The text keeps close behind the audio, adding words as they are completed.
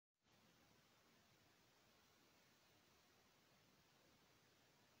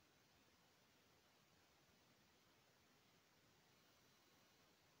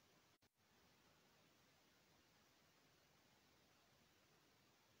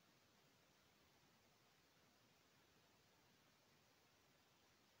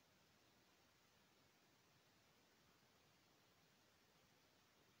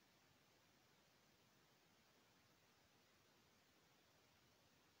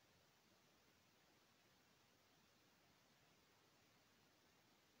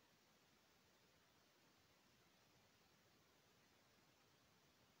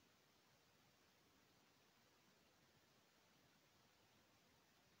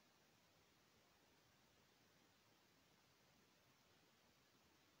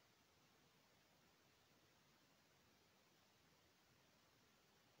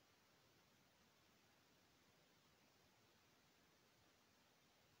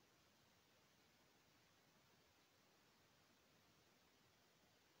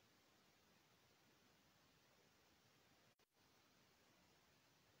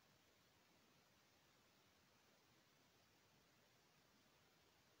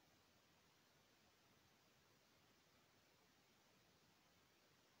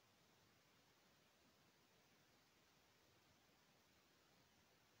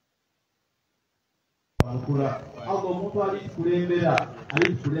Mukula Allah omuntu alitukulembera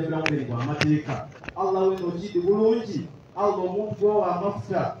mu bwa amateeka Allah we nokidi bulungi Allah omuntu gwowa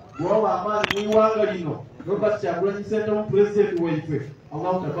amafuta gwowa amaanyi mu iwanga lino Robert Kyagulanyi Ssentamu President waife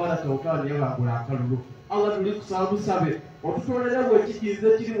Allah tabaraka wa taala yabangula akalulu Allah tuli kusaba busabe otutolera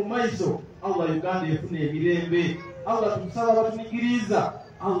bwekikize kiri mu maiso Allah Uganda efuna emirembe Allah tumusaba batunigiriza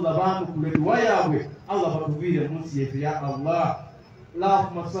Allah bamukule duwa yaabwe Allah batuviire mu nsi yaife ya Allah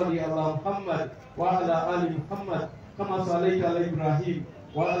اللهم صل على محمد وعلى آل محمد كما صليت على إبراهيم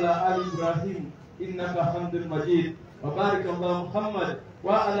وعلى آل إبراهيم إنك حميد مجيد وبارك على محمد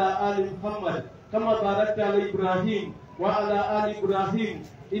وعلى آل محمد كما باركت على إبراهيم وعلى آل إبراهيم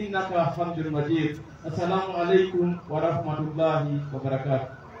إنك حميد مجيد السلام عليكم ورحمة الله وبركاته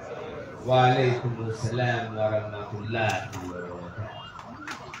وعليكم السلام ورحمة الله وبركاته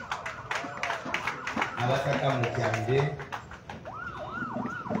abataka mukyambe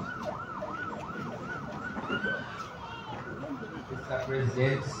Mr.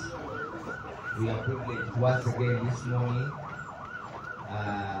 President, we are privileged once again this morning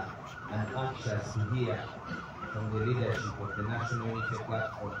and anxious to hear from the leadership of the National Unity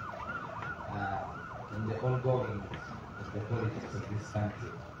Platform in the ongoing of the politics of this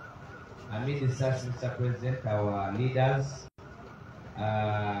country. Amid this, Mr. President, our leaders,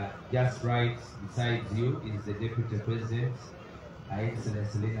 just right beside you is the Deputy President, Her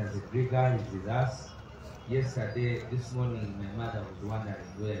Excellency Lena Zedriga, is with us. Yesterday, this morning, my mother was wondering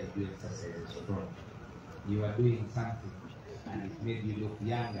where you do exercises from. You are doing something, and it made you look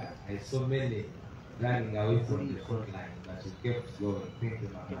younger. I saw many running away from the front line, but you kept going. Thank you,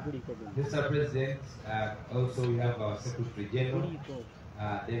 Mama. Mr. President, also we have our Secretary General,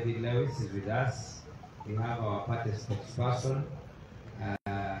 David Lewis is with us. We have our party spokesperson,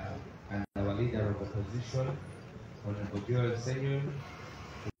 and our leader of opposition, Honorable Joel Senyon.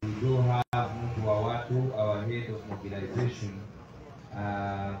 We do have Mtuawatu, our head of mobilization,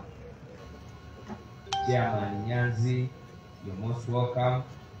 Chairman Nyanzi, you're most welcome.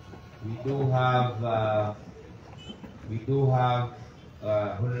 We do have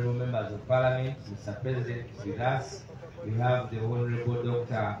honorable members of parliament. Mr. President is with us. We have the honorable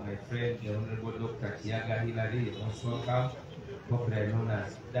doctor, my friend, the honorable Dr. Tiaga Hilary, you're most welcome, popularly known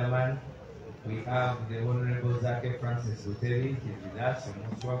as Daman. We have the Honorable Zake Francis Buteri, is with us, you're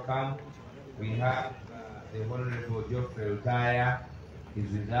most welcome. We have the Honorable Geoffrey Utaya,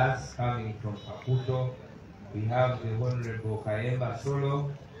 is with us, coming from Kaputo. We have the Honorable Kayemba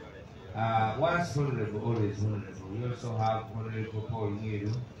Solo. Once honorable, always honorable. We also have Honorable Paul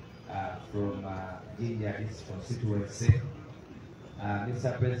Ngiru from India, this constituency.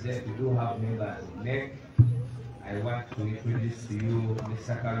 Mr. President, we do have members of NEC. I want to introduce to you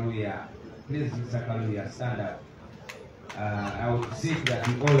Mr. Kaluya. Please, Mr. Kaluya, stand up. I would seek that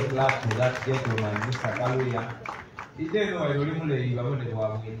we all clap for that gentleman, Mr. Kaluya. He didn't know I don't even know you are going to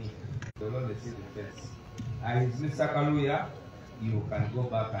win. Don't only see the face. He's Mr. Kaluya. You can go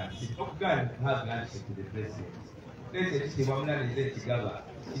back and sit. You can have handshake to the president.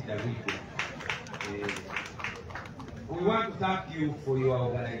 We want to thank you for your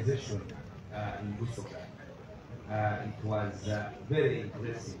organization in Busoga. It was very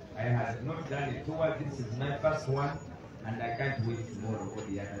impressive. I had not done a tour. This is my first one, and I can't wait tomorrow or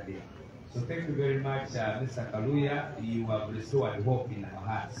the other day. So thank you very much, Mr. Kaluya. You have restored hope in our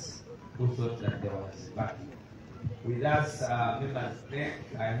hearts who thought that there was battle. With us, members neck,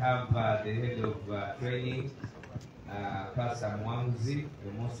 I have the head of training, Pastor Mwanguzi.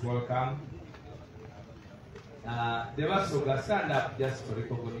 You're most welcome. The rest of us stand up just for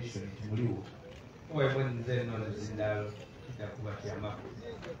recognition.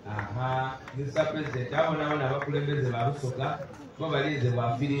 Mr. President, I want to abakulembeze ba Busoga bo balinze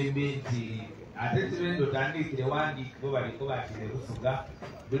ba firimbi nti ate tibendo tandikire wandi bo baliko bakire Busoga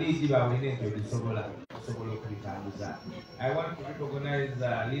buliji bawine nti bisobola okubitambuza. I want to recognize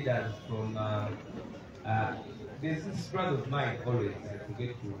leaders from this brother of mine always. I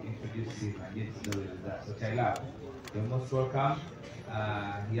forget to introduce him and get to know that. So Taylor, you're most welcome.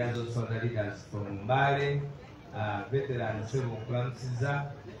 He has also the leaders from Mbale, veteran Seven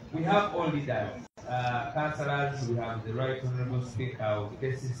Clansiza. We have all leaders, councillors. We have the Right Honorable Speaker of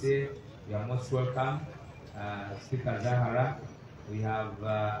KCC. You are most welcome, Speaker Zahara. We have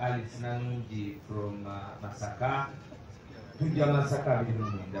Alice Nanungi from Masaka. Tuja Masaka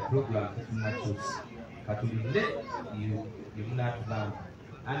the program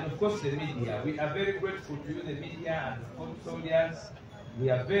and of course the media. We are very grateful to you, the media and the soldiers. We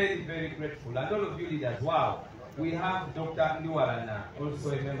are very, very grateful. And all of you leaders, wow. We have Dr. Ndiwarana,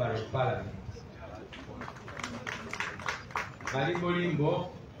 also a member of parliament. Malimbo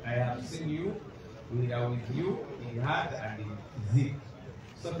Limbo, I have seen you. We are with you in heart and in physique.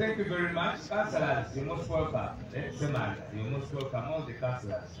 So thank you very much. Councillors, you're most welcome. You're most welcome. All the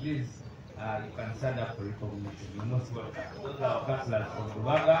councillors, please, you can stand up for recognition. You're most welcome. Those are our councillors from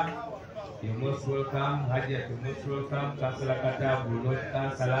Rubaga. You're most welcome. Hajia, you're most welcome. Councillor Kata, Bulot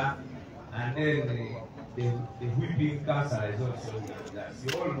Councillor. And then the whipping councillor is also here with us.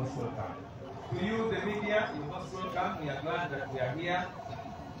 You're all most welcome. To you, the media, you're most welcome. We are glad that we are here.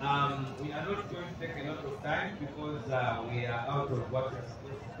 We are not going to take a lot of time because we are out of what we are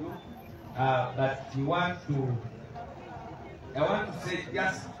supposed to do. But I want to say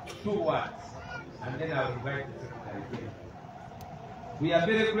just 2 words, and then I will invite the Secretary. We are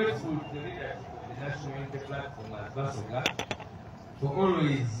very grateful to the leadership of the National Unity Platform as Basoga for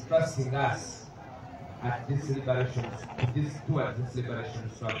always trusting us at this liberation, towards this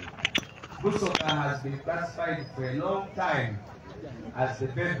liberation struggle. Busoga has been classified for a long time as the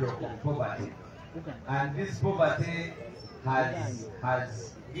bedrock of poverty, and this poverty has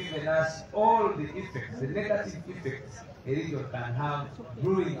given us all the effects, the negative effects a region can have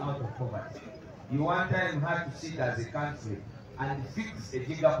growing out of poverty. You one time had to sit as a country and fix a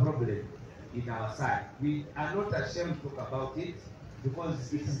bigger problem in our side. We are not ashamed to talk about it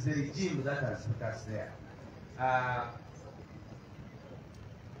because it is the regime that has put us there.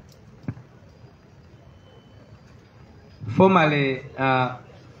 Formally, and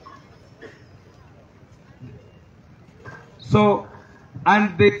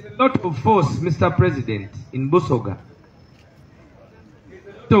there's a lot of force, Mr. President, in Busoga.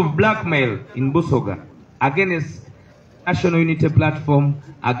 A lot of blackmail in Busoga against National Unity Platform,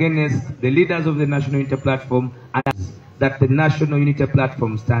 against the leaders of the National Unity Platform, and that the National Unity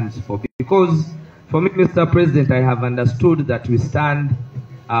Platform stands for. Because for me, Mr. President, I have understood that we stand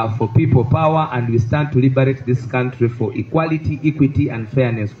for people power, and we stand to liberate this country for equality, equity, and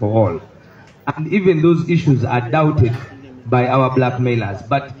fairness for all. And even those issues are doubted by our blackmailers.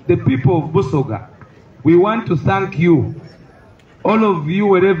 But the people of Busoga, we want to thank you, all of you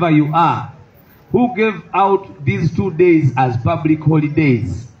wherever you are, who gave out these 2 days as public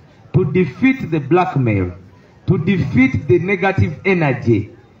holidays to defeat the blackmail, to defeat the negative energy.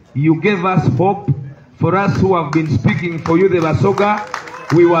 You gave us hope. For us who have been speaking for you, the Basoga,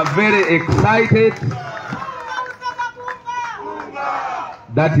 we were very excited.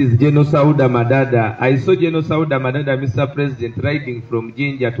 That is General Sauda Madada. I saw General Sauda Madada, Mr. President, riding from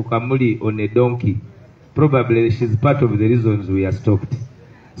Jinja to Kamuli on a donkey. Probably she's part of the reasons we are stopped.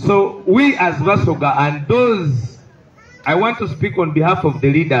 So we as Basoga and those, I want to speak on behalf of the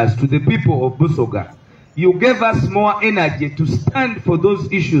leaders to the people of Busoga. You gave us more energy to stand for those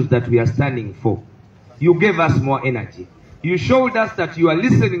issues that we are standing for. You gave us more energy. You showed us that you are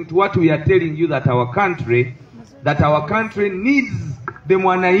listening to what we are telling you, that our country needs the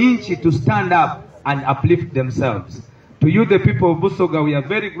Mwananchi to stand up and uplift themselves. To you, the people of Busoga, we are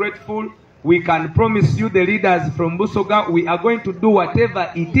very grateful. We can promise you, the leaders from Busoga, we are going to do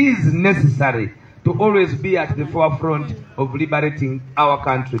whatever it is necessary to always be at the forefront of liberating our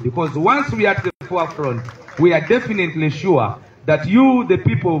country. Because once we are at the forefront, we are definitely sure that you, the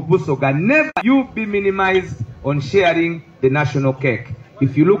people of Busoga, never you be minimized on sharing the national cake.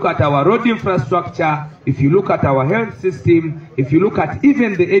 If you look at our road infrastructure, if you look at our health system, if you look at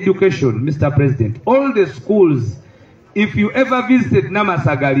even the education, Mr. President, all the schools, if you ever visited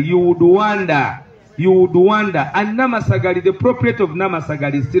Namasagali, you would wonder. And Namasagali, the proprietor of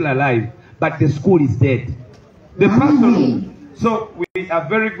Namasagali is still alive, but the school is dead. So we are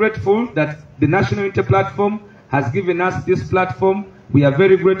very grateful that the National Unity Platform has given us this platform. We are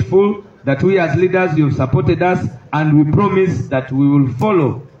very grateful that we as leaders, you have supported us, and we promise that we will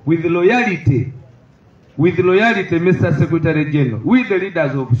follow with loyalty, Mr. Secretary General, we the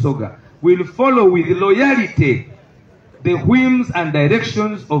leaders of Busoga, will follow with loyalty the whims and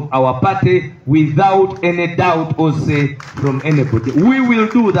directions of our party without any doubt or say from anybody. We will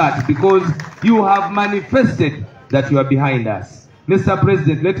do that because you have manifested that you are behind us. Mr.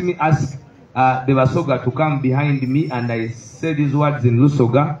 President, let me ask the Basoga to come behind me, and I say these words in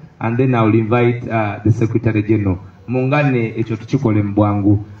Lusoga, and then I will invite the Secretary General. Mungane echo tuchikole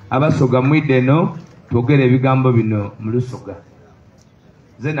mbwangu. Abasoga mwideno twogere ebigambo bino mu Lusoga.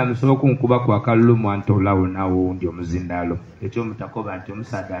 Zena musobola kunkuba kwa kalulu mwantolawo nawo ndi omuzindalo. Ekyo mutakoba nti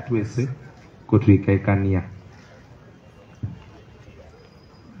omusaada atwese ko twikaikania.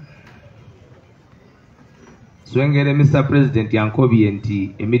 Swengere Mr. President yankobye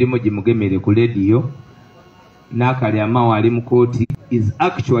nti emirimu gimugemere ku radio n'akali amawa ali mu kooti is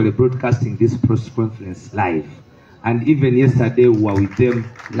actually broadcasting this press conference live, and even yesterday we were with them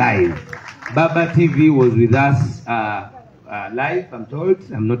live. Baba TV was with us live, I'm told.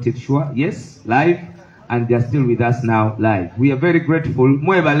 I'm not yet sure. Yes, live. And they are still with us now live. We are very grateful.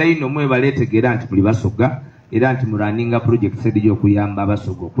 Mwebale ino mwebale tegera nti muli basoga era nti muraninga project sedi okuyamba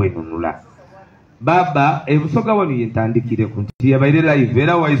abasoga okwenunula. Baba ebusoga wano yentandikire ku nti yabaire live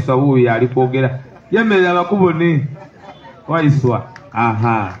era waiswa wuyo ali kwogera yemerera bakubone waiswa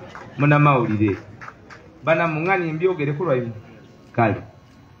aha muna mawulire bana mungani mbyogere ku lwayimu kale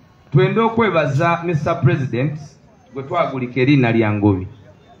twende okwebaza Mr. President gwe twagulika erina lya Ngobi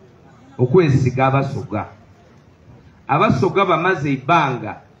okwesiga abasoga bamaze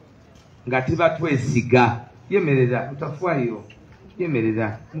ibanga nga tibatwesiga yemerera utafwayo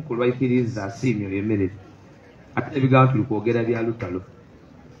yemerera mukulu waikiriza simyo yemerera ate ebigambo tuli kwogera bya lutalo.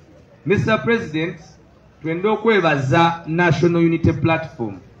 Mr. President twende okwebaza National Unity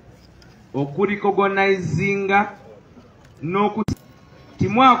Platform okurecognizinga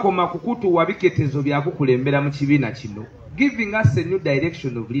timwakoma kukutuwa biketezo bya kukulembera mu kibiina kino, giving us a new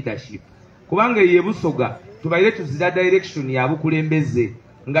direction of leadership. Kubanga ye Busoga tubaire tuzira direction ya bukulembeze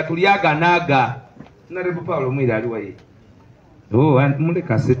nga tuliaga naga na Rebu Paulo mwira ali waye mule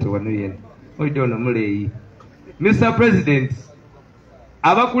kasete wano yene oidono muleyi. Mr. President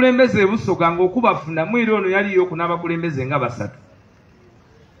abakulembeze Busoga ng'okubafuna mwira ono yaliyo kunabakulembeze nga basatu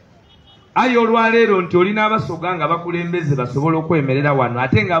ayo olwaleero nti olina abasoga nga bakulembeze basobola okwemerera wano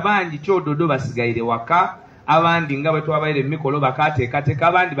ate nga bangi kyododo basigaire waka abandi nga bwe twabaire mikolo bakateekateeka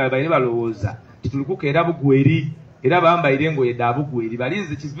abandi babaire balowooza titulikukeera bugweri era bambaire engoye da bugweri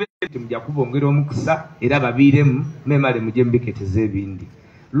balinze kive nti mujja kubongera omukisa era babiiremu memale mujje mubiketeza ebindi.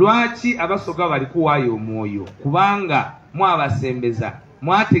 Lwaki abasoga bali kuwaayo omwoyo? Kubanga mwabasembeza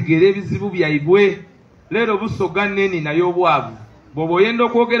mwategeera ebizibu byaibwe. Leero Busoga neni nayo obwavu bw'oba oyenda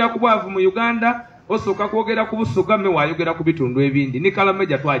okwogera ku bwavu mu Uganda osooka kwogera ku Busoga me waayogera ku bitundu ebindi ni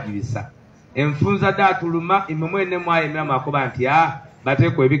Kalameja twagibisa enfunza daatuluma imemwene mwayemeramu akoba nti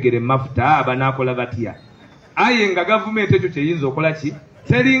bateekwa ebigere mu mafuta banaakola batya aye nga gavumenti ekyo kyeyinza okola ki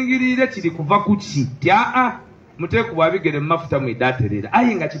teringirire kiri kuva ku ki ti muteekubwa bigere mu mafuta mwidaaterera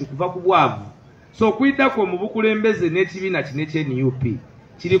aye nga kiri kuva ku bwavu. So okwiddako mu bukulembeze n'ekibiina kino ekye NUP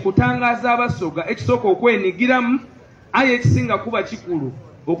kiri kutangaaza abasoga ekisooka okwenigiramu aye ekisinga kuba kikulu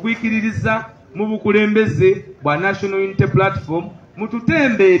okwikiririza mu bukulembeze bwa National Unity Platform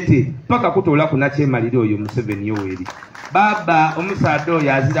mututembeete paka kutola ku nakyemalire oyo Museveni Yoweri. Baba omusaadde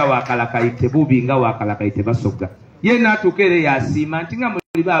oyo azira wakalakaite bubi nga wakalakaite Basoga yena atukere yasiima nti nga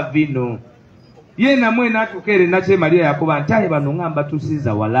muli bavino yena mwena atukere nakyemalire yakoba nti aye bano ngamba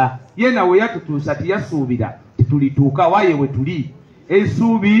tusiza wala yena we yatutuusa tiyasuubira titulituuka waye we tuli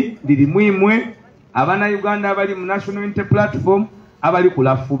eisuubi liri mwimwe abana Uganda abali mu National Unity Platform abali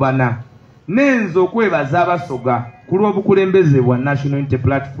kulafubana nenzo okwebaza abasoga ku lw'obukulembeze bwa National Unity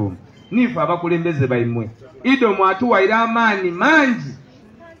Platform nife abakulembeze baimwe ido mwatuwaire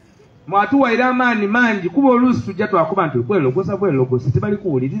amaanyi mangi kuba oluusi tujja twakuba nti bwelogosa tebali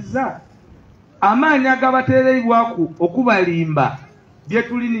kuwuliriza amaanyi agabateereibwaku okubalimba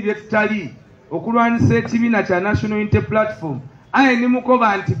byetuli ni byetutali okulwanisa ekibiina kya National Unity Platform aye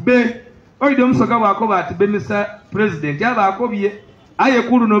nimukoba nti oido Musoga bwakoba ati Mr. President aba akobye aye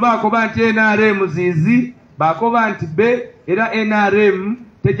kuluno bakoba nti NRM zizi bakoba nti era NRM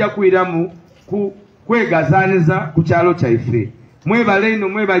tejja kuiramu kwegazaaniza ku kyalo kyaife. Mwebale ino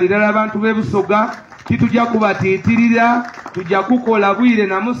mwebalirala abantu b'e Busoga titujja kubatiitirira tujja kukola bwire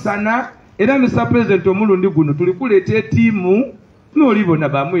na musana era Mr. President omulundi guno tuli kuleeta etiimu n'olibona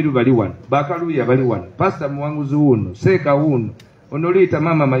bamweru bali wano bakaluya bali wano Pastor Muwanguzi wuno Seeka wuno onolita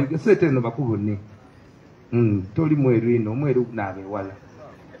mama mayuge sete no bakubone toli mweru ino mweru nabe wala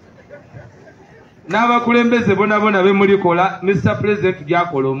n'abakulembeze bona be mulikola Mr. President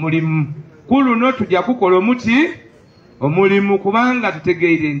tujjakola omulimu kuluno tujja kukola omulimu kubanga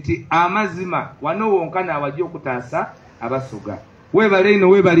tutegeire nti amazima wano wonkana awajja okutaasa abasoga. Webale ino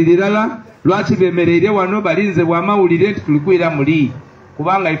webalirala lwaki bemereire wano balinze bwamawulire nti tulikwira muli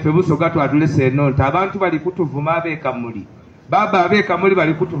kubanga ife Busoga twatulese eno nti abantu bali kutuvuma abeeka muli baba abeeka muli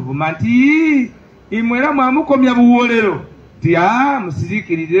bali kutuvuma nti imwera mwamukomya buwolero ti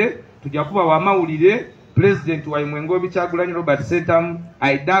musirikirire tujja kuba wamawulire President wa Ngobi Kyagulanyi Robert Sentamu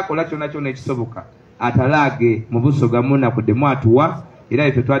aida kola kyona ekisoboka atalage mu Busoga muna kudde mwatuwa era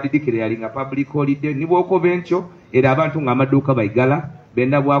ife twadidikire yalinga public holiday nibwoko bencho era abantu nga amaduuka baigala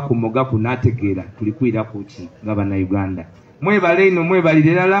benda bwakumoga kunategeera tulikwira kuki nga bana Uganda. Mwebale ino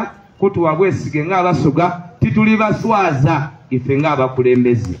mwebalirala kutuwa bwesige nga Abasoga tituli baswaza ife nga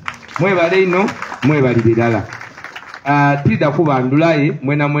abakulembeze. Mwebale ino mwebalirala tida kubandulaye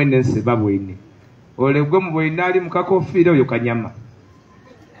mwena mwene nseba bwine olegwe mu bwine ali mukakofiire oyo Kanyama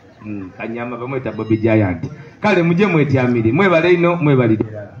Kanyama bamweta Bobby Giant kale muje mwetyamire mwebale ino mwebalire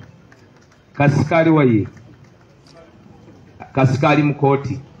ddala. Kasikali waye kasikali mu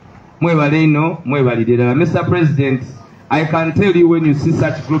kooti mwebale ino mwebalire ddala. Mr. President, I can tell you when you see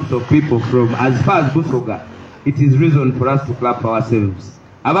such groups of people from as far as Busoga, it is reason for us to clap ourselves.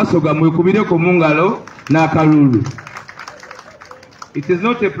 Abasoga mwekubireko mungalo na kalulu. It is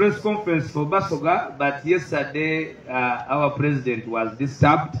not a press conference for Basoga, but yesterday our president was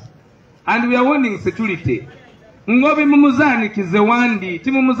disturbed and we are warning security. Ngobi mumuzanikize wandi,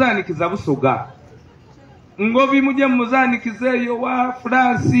 timumuzanikiza Busoga. Ngobi muje mumuzanikize yo wa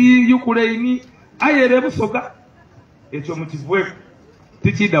France, Ukraine, ayere Busoga. Ekyo mukivweko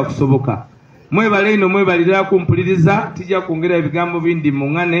tikida kusoboka. Mwebale ino mwebalira kumpuliriza tijja kwongera ebigambo bindi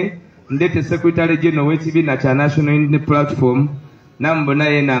mungane ndete Secretary General w'ekibiina kya National Unity Platform nambona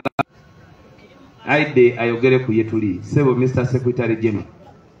yena aide ayogere ku yetuli. Sebo Mr. Secretary General.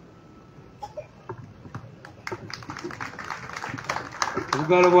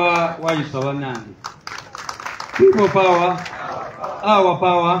 Ugalo wa yisaba nange. People power, our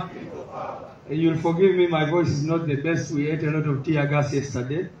power. You'll forgive me, my voice is not the best. We ate a lot of tear gas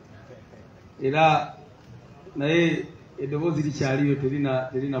yesterday. Era naye edobozi likyaliyo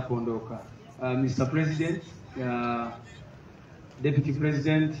terina pondoka. Mr. President, Deputy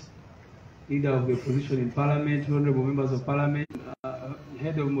President, Leader of the Opposition in Parliament, Honorable Members of Parliament,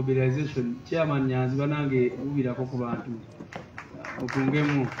 Head of Mobilization, Chairman Nyanzi banange ubirako ku bantu.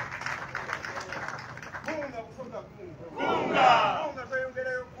 Okungemu.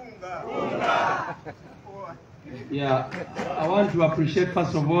 Yeah, I want to appreciate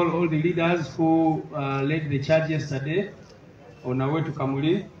first of all the leaders who led the charge yesterday on our way to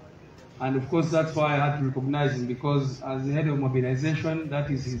Kamuli, and of course that's why I had to recognize him, because as the head of mobilization,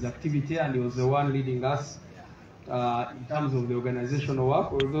 that is his activity, and he was the one leading us in terms of the organizational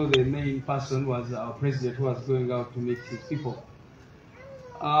work, although the main person was our president who was going out to meet his people.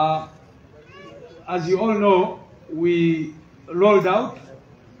 As you all know, we rolled out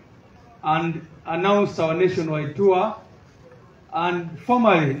and announced our nationwide tour and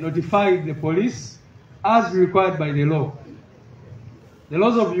formally notified the police as required by the law. The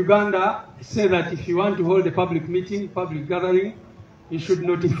laws of Uganda say that if you want to hold a public meeting, public gathering, you should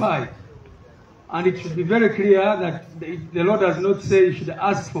notify. And it should be very clear that the law does not say you should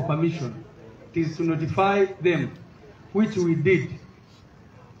ask for permission. It is to notify them, which we did.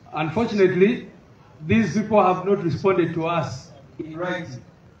 Unfortunately, these people have not responded to us in writing.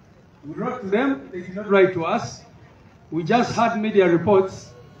 We wrote to them, they did not write to us. We just had media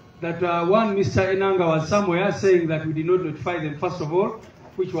reports that one Mr. Enanga was somewhere saying that we did not notify them first of all,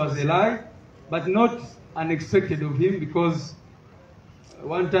 which was a lie, but not unexpected of him, because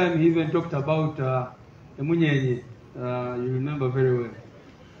one time he even talked about Emunyenye, you remember very well.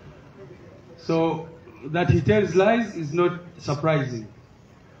 So that he tells lies is not surprising.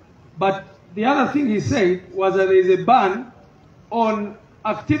 But the other thing he said was that there is a ban on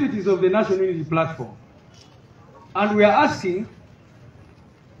activities of the National Unity Platform. And we are asking,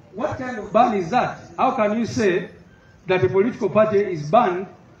 what kind of ban is that? How can you say that a political party is banned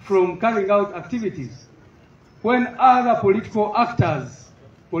from carrying out activities when other political actors,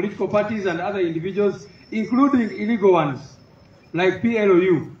 political parties and other individuals, including illegal ones like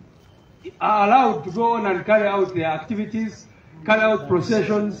PLOU, are allowed to go on and carry out their activities, carry out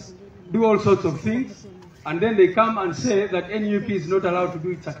processions, do all sorts of things, and then they come and say that NUP is not allowed to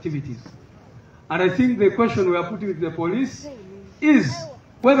do its activities. And I think the question we are putting to the police is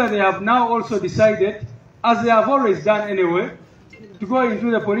whether they have now also decided, as they have always done anyway, to go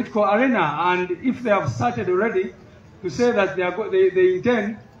into the political arena, and if they have started already, to say that they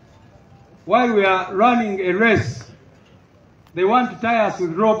intend, while we are running a race, they want to tie us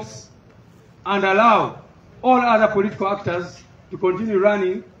with ropes and allow all other political actors to continue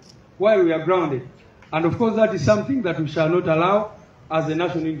running while we are grounded. And of course that is something that we shall not allow as a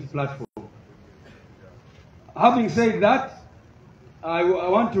National Unity Platform. Having said that, I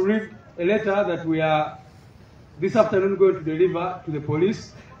want to read a letter that we are this afternoon going to deliver to the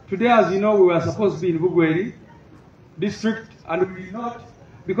police. Today, as you know, we were supposed to be in Bugweri district, and we did not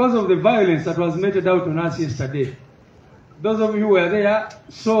because of the violence that was meted out on us yesterday. Those of you who were there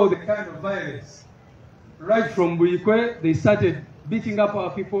saw the kind of violence. Right from Buyikwe, they started beating up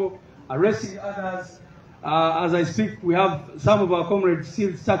our people, arresting others. As I speak, we have some of our comrades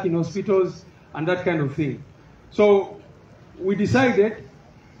still stuck in hospitals and that kind of thing. So we decided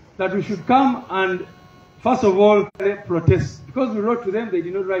that we should come and, first of all, protest. Because we wrote to them, they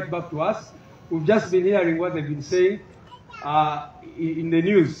did not write back to us. We've just been hearing what they've been saying in the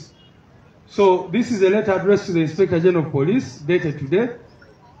news. So this is a letter addressed to the Inspector General of Police, dated today,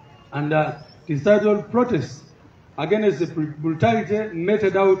 and it is titled Protest against the brutality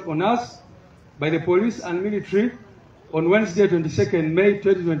meted out on us by the police and military on Wednesday, 22nd May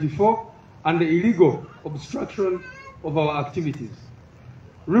 2024, and the illegal obstruction of our activities.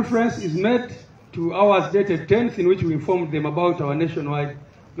 Reference is made to ours dated 10th, in which we informed them about our nationwide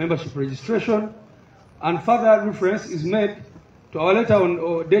membership registration, and further reference is made to our letter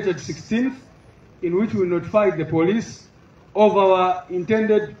dated 16th, in which we notified the police of our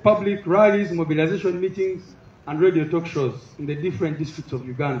intended public rallies, mobilization meetings, and radio talk shows in the different districts of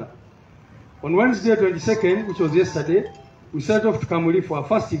Uganda. On Wednesday 22nd, which was yesterday, we set off to Kavule for our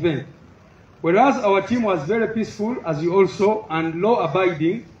first event. Whereas our team was very peaceful, as you all saw, and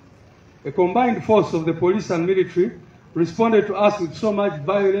law-abiding, a combined force of the police and military responded to us with so much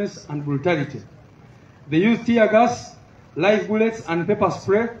violence and brutality. They used tear gas, live bullets, and pepper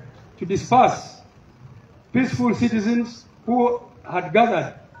spray to disperse peaceful citizens who had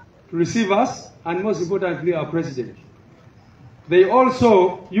gathered to receive us, and most importantly, our president. They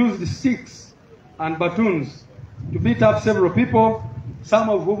also used sticks and batons to beat up several people, some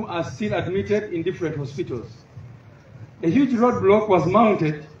of whom are still admitted in different hospitals. A huge roadblock was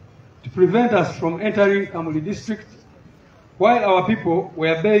mounted to prevent us from entering Kavule district, while our people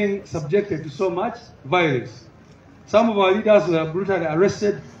were being subjected to so much violence. Some of our leaders were brutally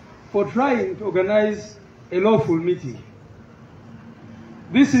arrested for trying to organize a lawful meeting.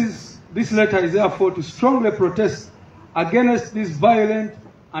 This letter is therefore to strongly protest against these violent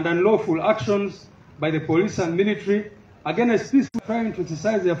and unlawful actions by the police and military against peaceful trying to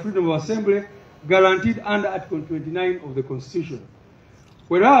exercise their freedom of assembly guaranteed under Article 29 of the Constitution.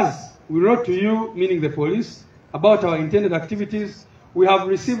 Whereas we wrote to you, meaning the police, about our intended activities, we have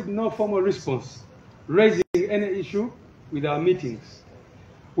received no formal response raising any issue with our meetings.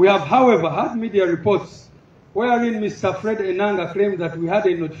 We have, however, had media reports wherein Mr. Fred Enanga claimed that we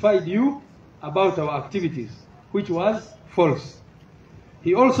hadn't notified you about our activities, which was false.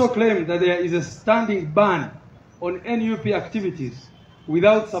 He also claimed that there is a standing ban on NUP activities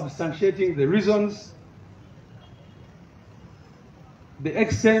without substantiating the reasons, the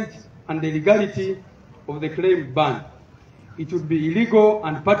extent, and the legality of the claimed ban. It would be illegal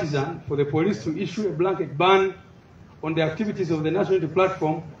and partisan for the police to issue a blanket ban on the activities of the National Unity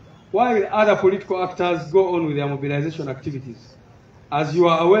Platform while other political actors go on with their mobilization activities. As you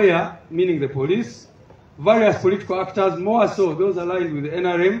are aware, meaning the police, various political actors, more so those aligned with the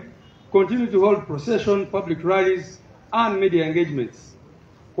NRM, continue to hold procession, public rallies, and media engagements.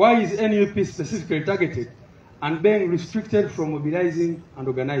 Why is NUP specifically targeted and being restricted from mobilizing and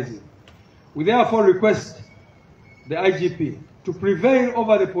organizing? We therefore request the IGP to prevail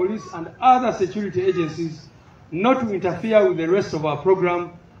over the police and other security agencies not to interfere with the rest of our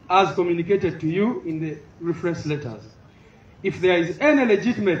program as communicated to you in the reference letters. If there is any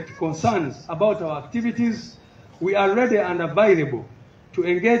legitimate concerns about our activities, we are ready and available to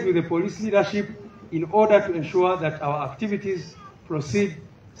engage with the police leadership in order to ensure that our activities proceed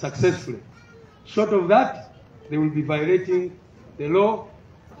successfully. Short of that, they will be violating the law,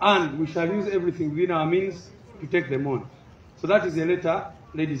 and we shall use everything within our means to take them on. So that is the letter,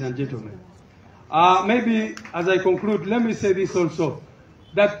 ladies and gentlemen. Maybe as I conclude, let me say this also,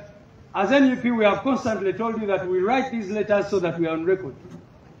 that as NUP, we have constantly told you that we write these letters so that we are on record.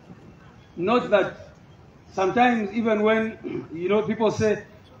 Not that sometimes even when, people say,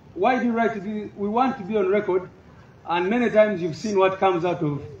 why do you write this? We want to be on record, and many times you've seen what comes out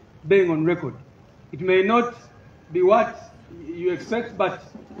of being on record. It may not be what you expect, but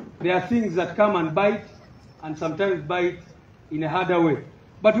there are things that come and bite, and sometimes bite in a harder way.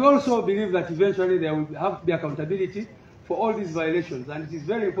 But we also believe that eventually there will have to be accountability for all these violations, and it is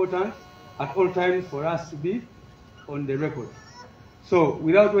very important at all times for us to be on the record. So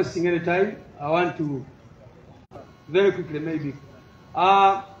without wasting any time, I want to very quickly maybe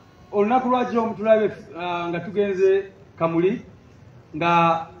olunaku lwajjo omutulabe nga tugenze Kavule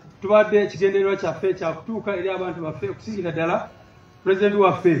nga tubadde ekigendererwa kyaffe kyakutuuka eri abantu baffe okusingira ddala pulezidenti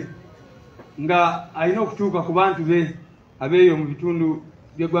waffe nga alina okutuuka ku bantu be abeeyo mu bitundu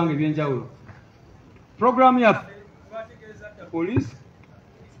by'eggwanga ebyenjawulo. Programu yaffe twategeeza police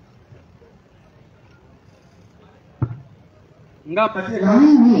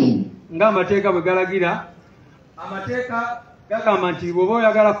ng'amateeka bwe galagira. Amateeka gagamba nti bw'oba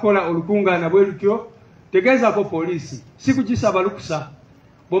oyagala kukola olukungaana bwe lutyo, tegeezako poliisi, si kugisaba lukusa.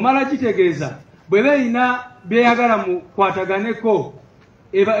 Bw'omala gitegeeza, bwe beeyina byeyagala mukwataganeko,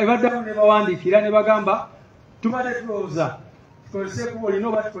 ebaddamu ne bawandiikira ne bagamba tubadde tulowooza tukozese kuba olina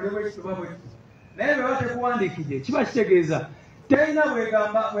oba tukole bwe kituba bwe kiti. Naye bwe batekuwandiikidde kiba kitegeeza terina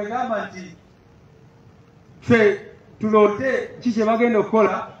bwegamba nti ffe tuloote ki kye bagenda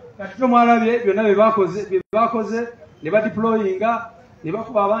okukola, kati omwalabye byonna bye bakoze ne badeployinga ne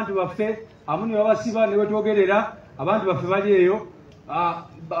bakuba abantu baffe amu ne babasiba ne wetwogerera abantu baffe bali eyo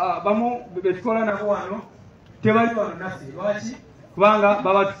bamu betukola nabo wano tebali wano naffe lwaki kubanga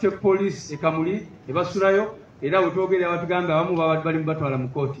baba tutte ku poliisi ekamuli ne basulayo era wetwogerera batugamba abamu bali mubatwala mu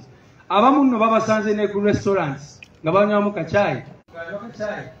kooti abamu nno babasanze ne ku restaurants nga banywamu kacaayi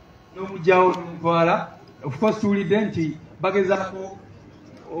n'omugyawo nomutwala of course tuwulidde nti bagezaako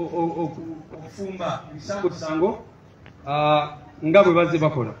okufumba ebisangosango nga bwe bazze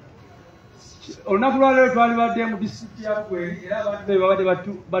bakola olunaku lwaleero twali badde mu disitulikiti ya Bugweri era abantu be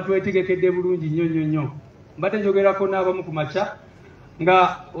babadde batwetegekedde bulungi nnyo mbadde njogerako n'abamu ku makya nga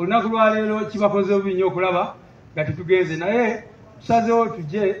olunaku lwaleero kibakoze bubi nnyo okulaba nga tetugenze naye tusazeewo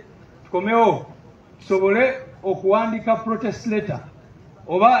tujje tukomewo tusobole okuwandika protest letter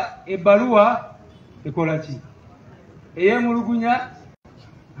oba ebbaluwa ekola ki eyemulugunya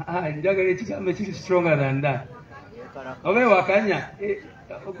njagala ekigambo kiri stronger than that oba ewakanya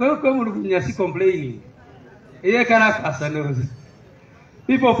kwemulugunya si complaining eyekalakasa noze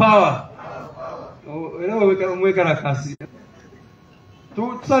people power era omwekalakasi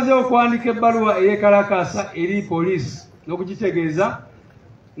tusazeewo okuwandika ebbaluwa eyekalakasa eri poliisi n'okugitegeeza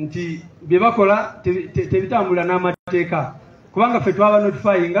nti bye bakola tebitambula n'amateeka kubanga ffe twaba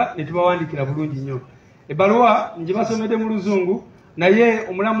notifyinga ne tubawandikira bulungi nnyo ebbaluwa nje basomedde mu luzungu naye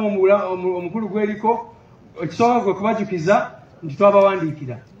omulamu omukulu gweriko ekisooka kwe kubajukiza nti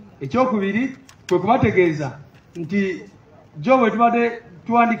twabawandiikira ekyokubiri kwe kubategeeza nti jo bwe tubadde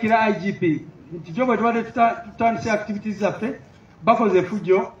tuwandikira IGP nti jo bwe tubadde tutandise activities zaffe bakoze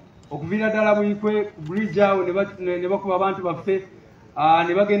effujjo okuviira ddala bwikwe ku bridge awo ne bakuba abantu baffe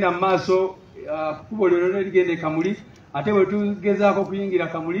ne bagenda mu maaso kukubo lyolyo erigenda ekamuli ate bwe tugezaako okuyingira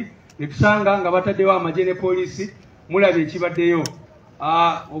kamuli ne tusanga nga bataddewo amagye ne poliisi mulabye ekibaddeyo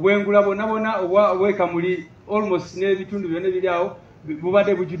obwengula bonna obwekamuli almost n'ebitundu byonna ebiri awo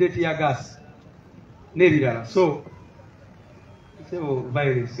bubadde bujjudde tiyagasi n'ebirala so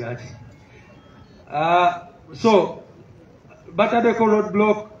violence ati so bataddeko road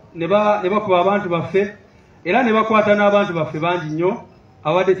block ne bakuba abantu baffe era ne bakwata n'abantu baffe bangi nnyo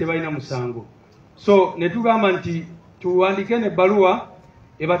awadde tebalina musango so ne tugamba nti tuwandike n'ebbaluwa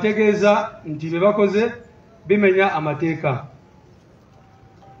ebategeeza nti bye bakoze bimenya amateeka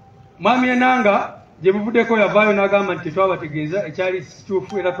mwami Enanga gye buvuddeko yavaayo n'agamba nti tetwabategeeza ekyali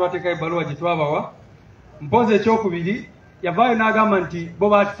kituufu era twateeka ebbaluwa gye twabawa mpozi ekyokubiri yavaayo n'agamba nti bo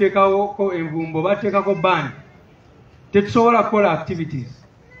baatuteekako envumbo baatuteekako band tetusobola kukola activities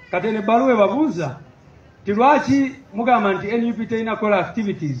kati n'ebbaluwa ebabuuza ti lwaki mugamba nti NUP terina kola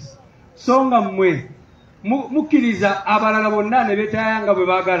activities so nga mmwe mukkiriza abalala bonna ne beetayanga bwe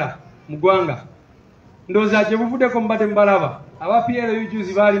baagala mu ggwanga ndowooza gye buvuddeko mubadde mubalaba aba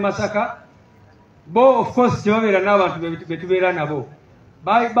PLUGs baali Masaka bo of course tebabeera n'abantu be tubeera nabo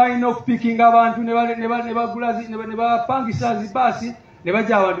balina okupikinga abantu ne bapangisa zibaasi ne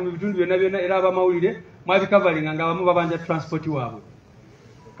bajja abantu mu bitundu byonna era abamawulire mwabikavalinga nga abamu babanja transport waabwe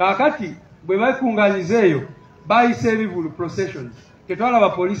kaakati bwe bakunganyiza eyo bayisa ebivulu processions tetwalaba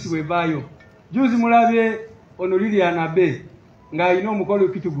poliisi bwevaayo juzi mulabye ono Lilian Abe ng'alina omukolo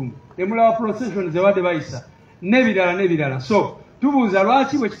ekitugumu ne mulaba processions ebadde bayisa n'ebirala so tubuuza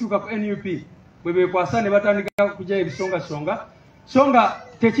lwaki bwe kituuka ku NUP bwe beekwasa ne batandika kujja ebisongasonga so nga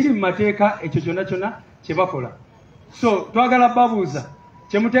tekiri mu mateeka ekyo kyonna kye bakola so twagala babuuza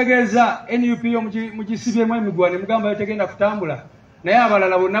kye mutegeeza NUP mugisibyemu emiguwa ne mugamba yo tegenda kutambula naye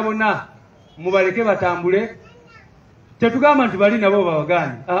abalala bonna mubaleke batambule tetugamba nti bali nabo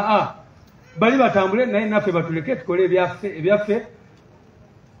babagaani bali batambule naye naffe batuleke tukole ebyaffe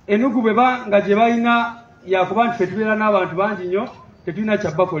enugu bwe nga gye balina yakuba nti ffe tubeera n'abantu bangi nnyo tetulina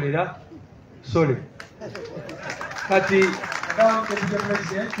kyabbakolera sole kati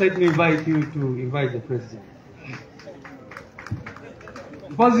let me invite you to invite the president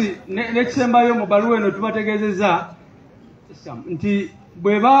mpozi nekisembayo mu baluwa eno tubategeezezza nti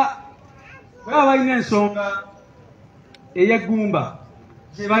bweba balina ensonga eyeggumba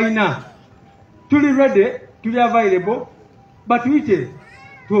gye balina tuli ready tuli available batuyite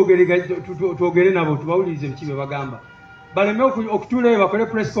twogere nabo tubawulirize biki bye bagamba baleme okutuulayo bakole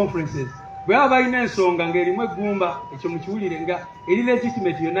press conferences bwe baba balina ensonga ng'erimu eggumba ekyo mukiwulire nga eri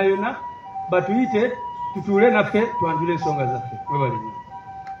legitimate yonna batuyite tutuule naffe twanjule ensonga zaffe webalinyo.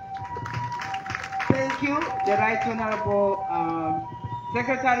 Thank you, the Right Honorable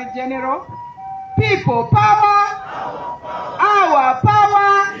Secretary General. People power, our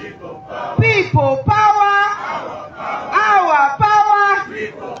power, people power, our power,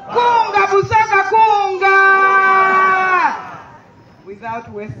 kunga busaka kunga. Without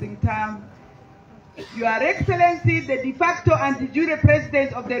wasting time. Your Excellency, the de facto and de jure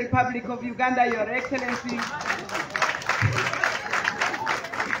President of the Republic of Uganda, Your Excellency,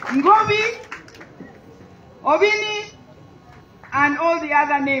 Ngobi, Obini, and all the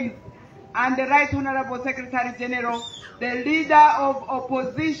other names, and the Right Honorable Secretary General, the Leader of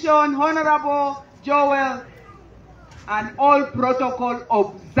Opposition, Honorable Joel, and all protocol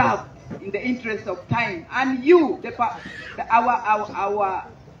observed in the interest of time. And you, our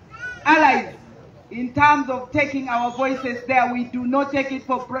allies, in terms of taking our voices there, we do not take it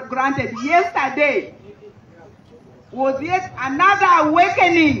for granted. Yesterday was yet another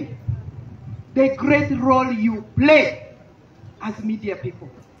awakening, the great role you play as media people.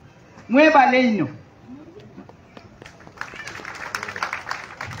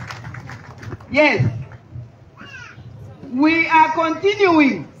 Yes, we are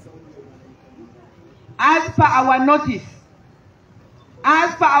continuing as per our notice,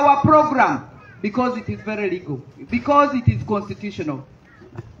 as per our program, because it is very legal, because it is constitutional.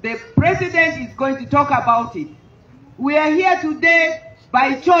 The President is going to talk about it. We are here today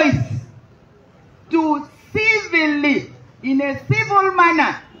by choice to civilly, in a civil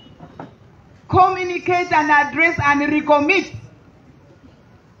manner, communicate and address and recommit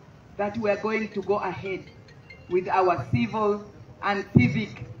that we are going to go ahead with our civil and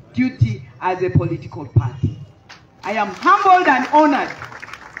civic duty as a political party. I am humbled and honored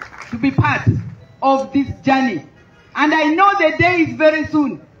to be part of this journey. And I know the day is very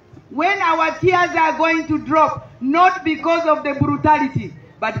soon when our tears are going to drop, not because of the brutality,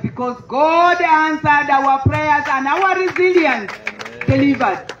 but because God answered our prayers and our resilience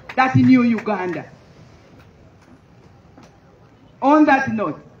delivered that new Uganda. On that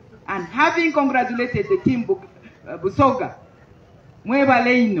note, and having congratulated the team Busoga,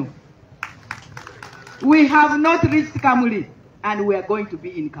 Mwebaleino, we have not reached Kamuli, and we are going to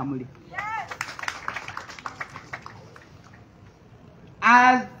be in Kamuli.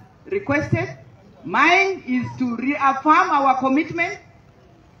 As requested, mine is to reaffirm our commitment.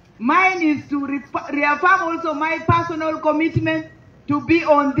 Mine is to reaffirm also my personal commitment to be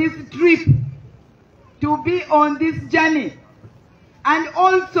on this trip, to be on this journey. And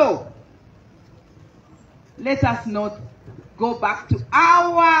also, let us not go back to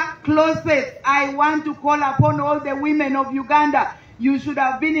our closet. I want to call upon all the women of Uganda. You should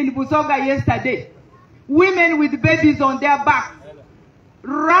have been in Busoga yesterday. Women with babies on their backs,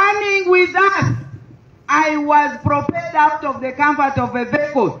 running with us. I was propelled out of the comfort of a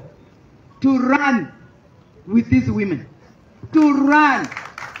vehicle to run with these women, to run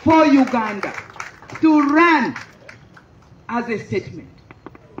for Uganda, to run as a statement.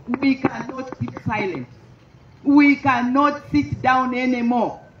 We cannot keep silent. We cannot sit down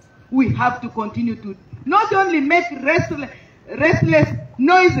anymore. We have to continue to not only make restless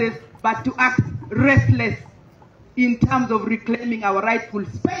noises, but to act restless in terms of reclaiming our rightful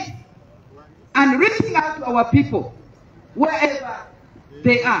space and reaching out to our people wherever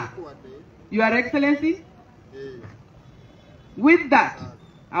they are. Your Excellency, with that,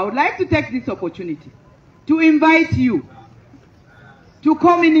 I would like to take this opportunity to invite you to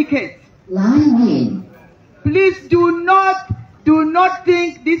communicate. Please do not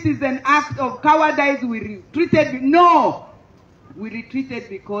think this is an act of cowardice. We retreated. No, we retreated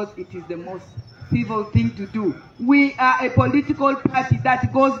because it is the most civil thing to do. We are a political party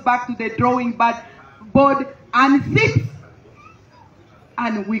that goes back to the drawing board and sits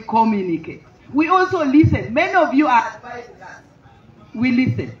and we communicate. We also listen. Many of you are advising us. We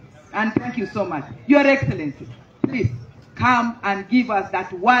listen. And thank you so much. Your Excellency, please come and give us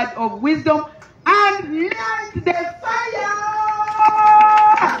that word of wisdom and light the fire.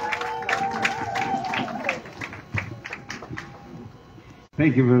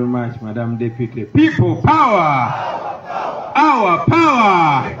 Thank you very much, Madam Deputy. People power! Our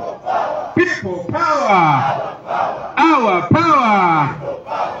power! People power! Our power!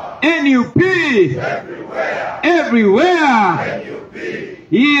 NUP! Everywhere!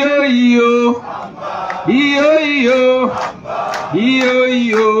 Iyo iyo! Iyo iyo! Iyo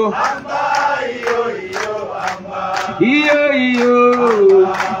iyo! Iyo iyo!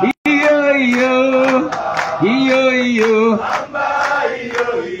 Iyo iyo! Iyo iyo!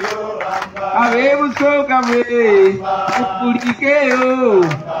 Abebusoka mwe mukulikeyo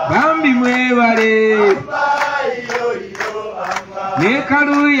bambi mwebale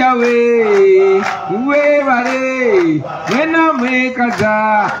nekaluya we mwebale mwena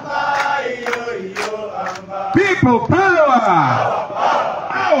mwekaza. People power!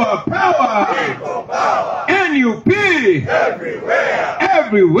 Our power! NUP!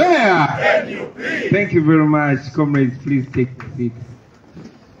 Everywhere! NUP! Thank you very much, comrades. Please take your seats.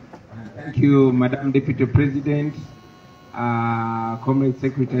 Thank you, Madam Deputy President, Comrade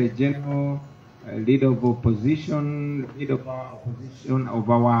Secretary General, Leader of Opposition, Leader of our opposition of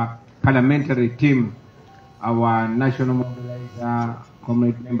our parliamentary team, our national mobilizer,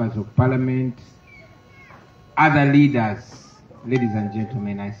 Comrade members of Parliament, other leaders, ladies and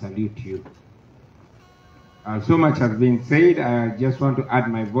gentlemen, I salute you. So much has been said. I just want to add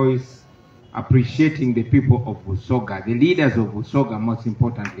my voice appreciating the people of Busoga, the leaders of Busoga most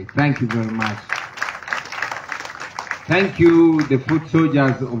importantly. Thank you very much. Thank you, the foot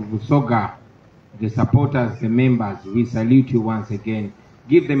soldiers of Busoga, the supporters, the members. We salute you once again.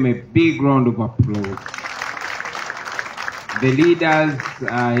 Give them a big round of applause. The leaders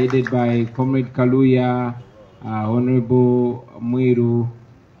headed by Comrade Kaluya, Honorable Mwiru,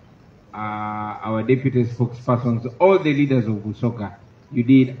 our deputy spokespersons, all the leaders of Busoga. You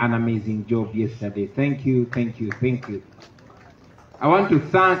did an amazing job yesterday. Thank you, thank you, thank you. I want to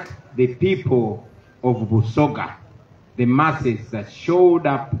thank the people of Busoga, the masses that showed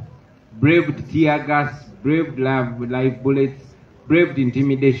up, braved tear gas, braved live bullets, braved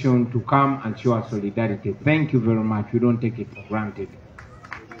intimidation to come and show us solidarity. Thank you very much. We don't take it for granted.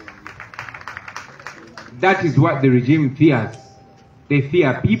 That is what the regime fears. They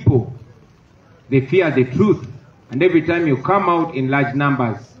fear people. They fear the truth. And every time you come out in large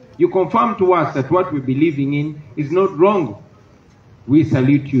numbers, you confirm to us that what we're believing in is not wrong. We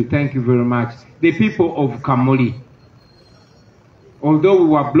salute you. Thank you very much. The people of Kamuli, although we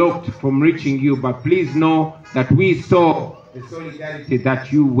were blocked from reaching you, but please know that we saw the solidarity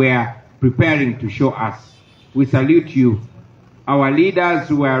that you were preparing to show us. We salute you. Our leaders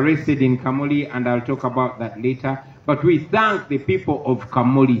were arrested in Kamuli, and I'll talk about that later. But we thank the people of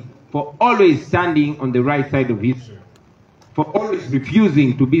Kamuli for always standing on the right side of history, for always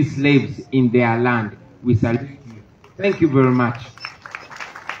refusing to be slaves in their land. We salute you. Thank you very much.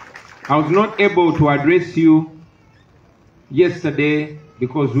 I was not able to address you yesterday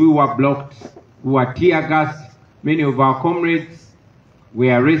because we were blocked, we were tear gassed. Many of our comrades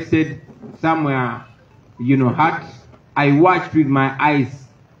were arrested, some were, hurt. I watched with my eyes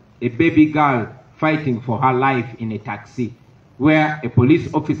a baby girl fighting for her life in a taxi, where a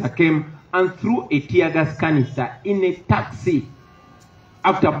police officer came and threw a tear gas canister in a taxi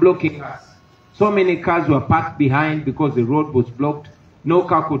after blocking us. So many cars were parked behind because the road was blocked. No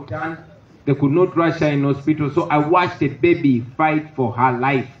car could turn. They could not rush her in hospital. So I watched a baby fight for her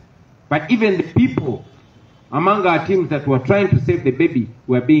life. But even the people among our teams that were trying to save the baby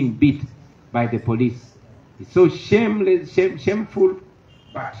were being beat by the police. It's so shameless, shameful,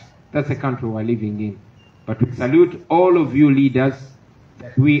 but that's the country we're living in. But we salute all of you leaders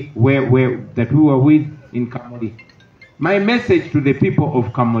that we were with in Kamuli. My message to the people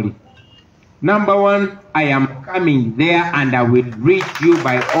of Kamuli. Number one, I am coming there and I will reach you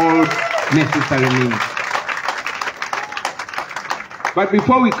by all necessary means. But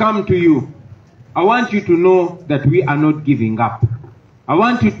before we come to you, I want you to know that we are not giving up. I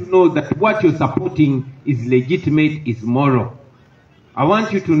want you to know that what you're supporting is legitimate, is moral. I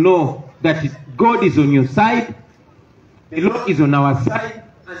want you to know that God is on your side, the Lord is on our side,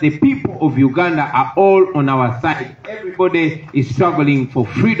 and the people of Uganda are all on our side. Everybody is struggling for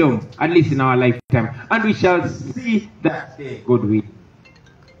freedom, at least in our lifetime. And we shall see that day, God will.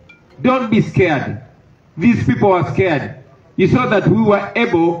 Don't be scared. These people are scared. You saw that we were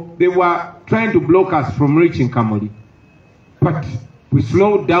able, they were trying to block us from reaching Kamuli. But we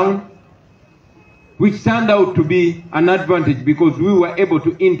slowed down, which turned out to be an advantage because we were able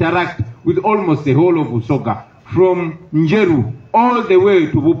to interact with almost the whole of Busoga, from Njeru all the way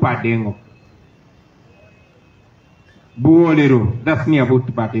to Bupadengo. Buolero, that's near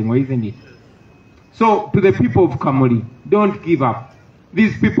Bupadengo, isn't it? So, to the people of Kamuli, don't give up.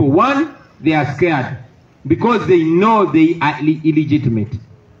 These people, one, they are scared because they know they are illegitimate.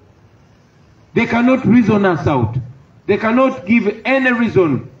 They cannot reason us out. They cannot give any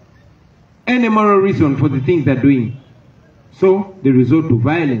reason, any moral reason for the things they're doing. So they resort to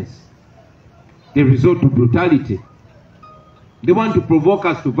violence. They resort to brutality. They want to provoke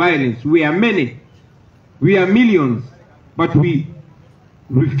us to violence. We are many. We are millions. But we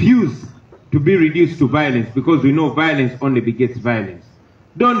refuse to be reduced to violence because we know violence only begets violence.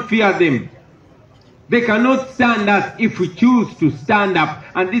 Don't fear them. They cannot stand us if we choose to stand up.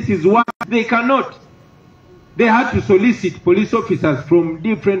 And this is why they cannot. They had to solicit police officers from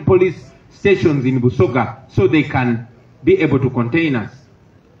different police stations in Busoga so they can be able to contain us.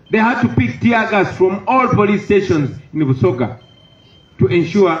 They had to pick tear gas from all police stations in Busoga to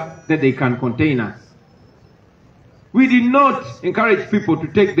ensure that they can contain us. We did not encourage people to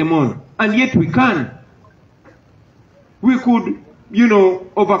take them on, and yet we can. We could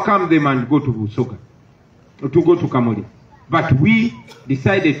overcome them and go to Busoga, or to go to Kamuli. But we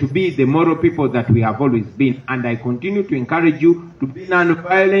decided to be the moral people that we have always been. And I continue to encourage you to be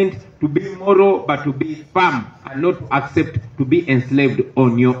non-violent, to be moral, but to be firm and not to accept to be enslaved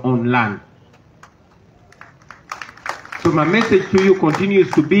on your own land. So my message to you continues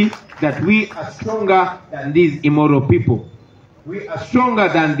to be that we are stronger than these immoral people. We are stronger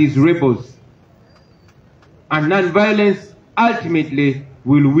than these rebels. And non-violence ultimately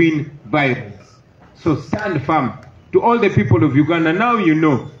will win violence. So stand firm. To all the people of Uganda, now you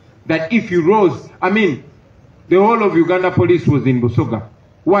know that if you rose, the whole of Uganda police was in Busoga.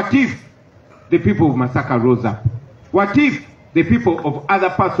 What if the people of Masaka rose up? What if the people of other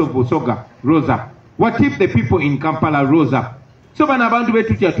parts of Busoga rose up? What if the people in Kampala rose up? So bana abantu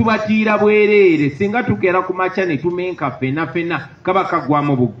betutya tubatiira bwerere singa tukera ku macha ne tumenka fena kaba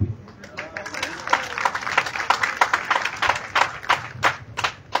kagwamu bugwi.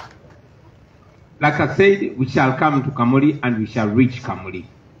 Like I said, we shall come to Kamuli and we shall reach Kamuli.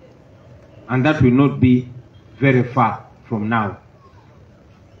 And that will not be very far from now.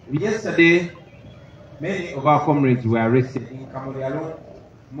 Yesterday, many of our comrades were arrested in Kamuli alone.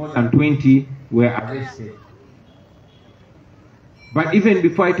 More than 20 were arrested. But even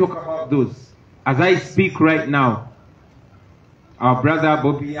before I talk about those, as I speak right now, our brother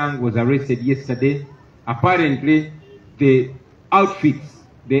Bobby Young was arrested yesterday. Apparently, the outfits,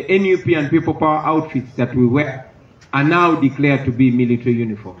 the NUP and People Power outfits that we wear are now declared to be military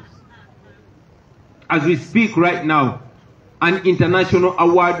uniforms. As we speak right now, an international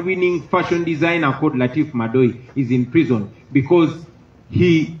award-winning fashion designer called Latif Madoi is in prison because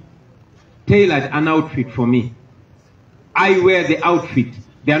he tailored an outfit for me. I wear the outfit.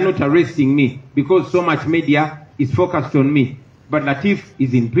 They are not arresting me because so much media is focused on me. But Latif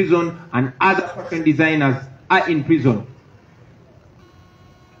is in prison and other fashion designers are in prison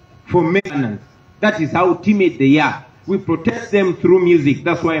for maintenance. That is how timid they are. We protest them through music.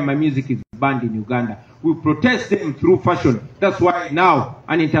 That's why my music is banned in Uganda. We protest them through fashion. That's why now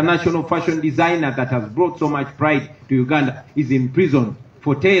an international fashion designer that has brought so much pride to Uganda is in prison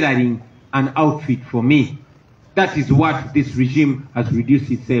for tailoring an outfit for me. That is what this regime has reduced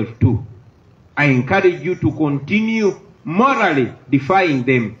itself to. I encourage you to continue morally defying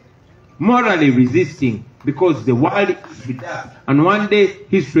them, morally resisting, because the world is with us, and one day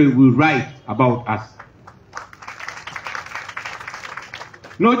history will write about us.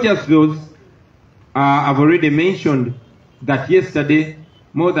 Not just those, I've already mentioned that yesterday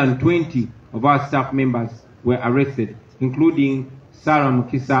more than 20 of our staff members were arrested, including Sarah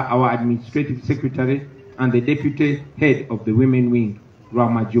Mukisa, our administrative secretary, and the deputy head of the women wing,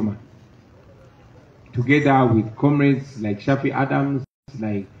 Rama Juma, together with comrades like Shafi Adams,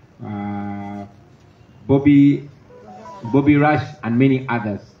 like Bobby Rush, and many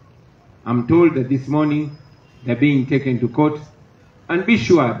others. I'm told that this morning they're being taken to court, and be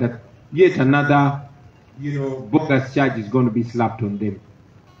sure that yet another, bogus charge is going to be slapped on them.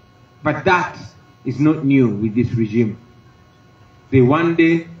 But that is not new with this regime. They one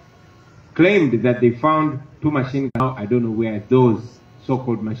day claimed that they found 2 machine guns. Now I don't know where those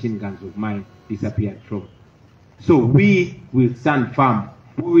so-called machine guns of mine disappeared from. So we will stand firm.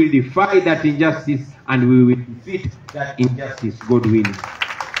 We will defy that injustice and we will defeat that injustice, God willing.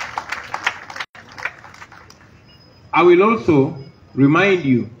 I will also remind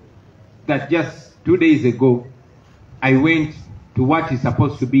you that just 2 days ago, I went to what is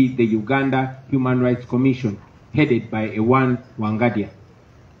supposed to be the Uganda Human Rights Commission, headed by Ewan Wangadia.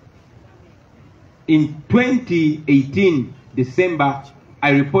 In 2018, December, I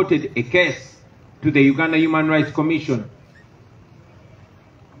reported a case to the Uganda Human Rights Commission.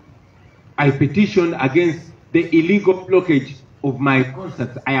 I petitioned against the illegal blockage of my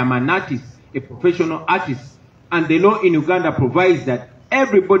concerts. I am an artist, a professional artist, and the law in Uganda provides that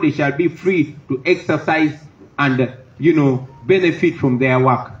everybody shall be free to exercise and, benefit from their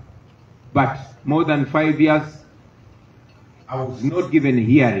work. But more than 5 years, I was not given a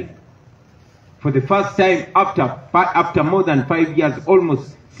hearing. For the first time after more than 5 years,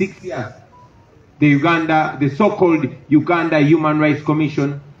 almost 6 years, the so-called Uganda Human Rights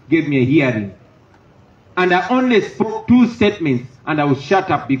Commission gave me a hearing. And I only spoke 2 statements and I was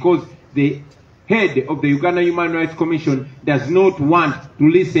shut up because the head of the Uganda Human Rights Commission does not want to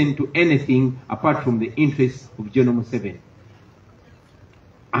listen to anything apart from the interests of General Museveni.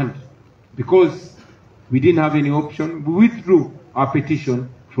 And because we didn't have any option, we withdrew our petition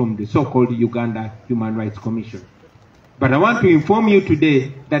from the so-called Uganda Human Rights Commission. But I want to inform you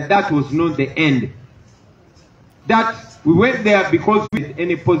today that that was not the end. That we went there because we had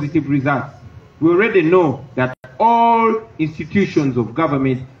any positive results. We already know that all institutions of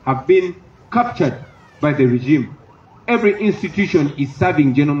government have been captured by the regime. Every institution is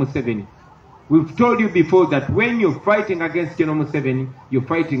serving General Museveni. We've told you before that when you're fighting against General Museveni, you're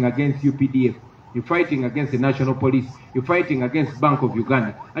fighting against UPDF, you're fighting against the National Police, you're fighting against Bank of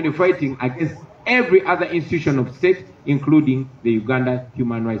Uganda, and you're fighting against every other institution of state, including the Uganda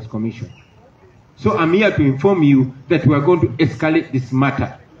Human Rights Commission. So I'm here to inform you that we are going to escalate this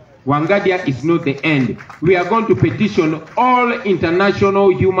matter. Wangadia is not the end. We are going to petition all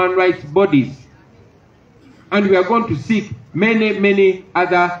international human rights bodies, and we are going to seek many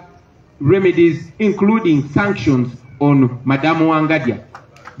other remedies, including sanctions on Madam Wangadia,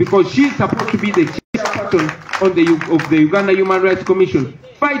 because she's supposed to be the chairperson of the Uganda Human Rights Commission,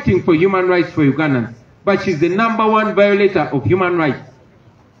 fighting for human rights for Ugandans, but she's the #1 violator of human rights.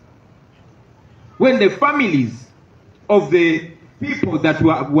 When the families of the people that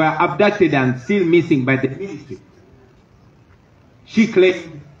were abducted and still missing by the military, she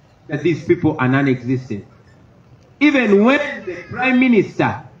claimed that these people are non-existent. Even when the Prime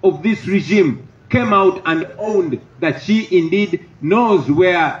Minister of this regime came out and owned that she indeed knows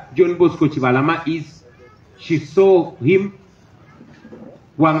where John Bosco Chibalama is, she saw him,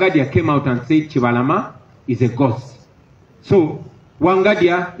 Wangadia came out and said Chibalama is a ghost. So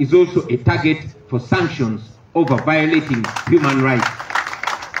Wangadia is also a target for sanctions over violating human rights.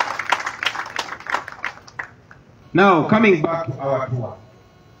 Now, coming back to our tour.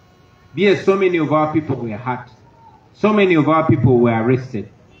 Yes, so many of our people were hurt. So many of our people were arrested.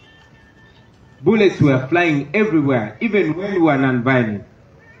 Bullets were flying everywhere, even when we were non-violent.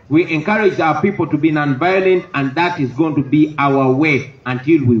 We encourage our people to be non-violent, and that is going to be our way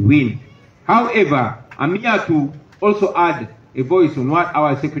until we win. However, I'm here to also add a voice on what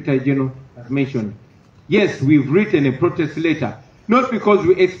our Secretary General has mentioned. Yes, we've written a protest letter, not because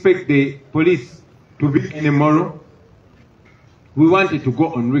we expect the police to be any moral. We wanted to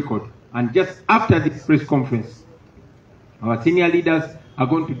go on record, and just after this press conference, our senior leaders are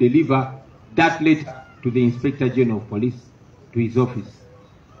going to deliver that letter to the Inspector General of Police, to his office.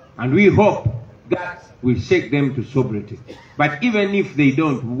 And we hope that will shake them to sobriety. But even if they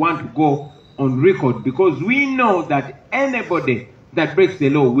don't, we want to go on record, because we know that anybody that breaks the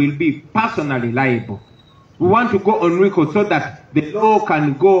law will be personally liable. We want to go on record so that the law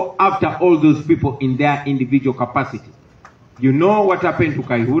can go after all those people in their individual capacity. You know what happened to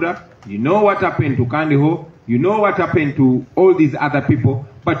Kaihura, you know what happened to Kandiho, you know what happened to all these other people,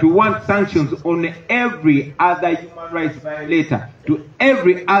 but we want sanctions on every other human rights violator, to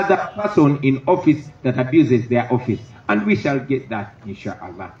every other person in office that abuses their office. And we shall get that,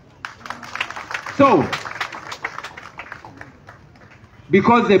 inshallah. So,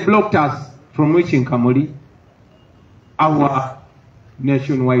 because they blocked us from reaching Kamuli, our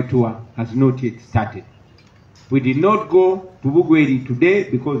nationwide tour has not yet started. We did not go to Bugweri today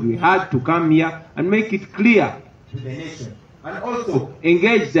because we had to come here and make it clear to the nation, and also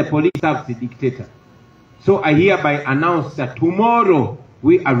engage the police as the dictator. So I hereby announce that tomorrow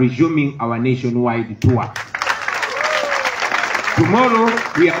we are resuming our nationwide tour. Tomorrow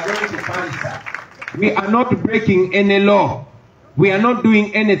we are going to Pansa. We are not breaking any law. We are not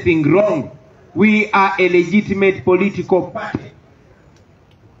doing anything wrong. We are a legitimate political party.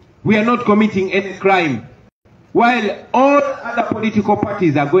 We are not committing any crime. While all other political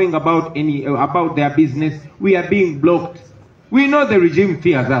parties are going about their business, we are being blocked. We know the regime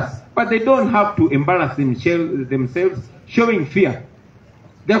fears us, but they don't have to embarrass themselves showing fear.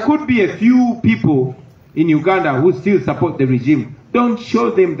 There could be a few people in Uganda who still support the regime. Don't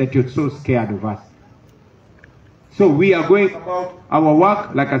show them that you're so scared of us. So we are going about our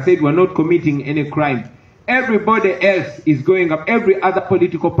work. Like I said, we're not committing any crime. Everybody else is going up. Every other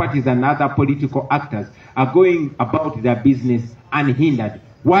political parties and other political actors are going about their business unhindered.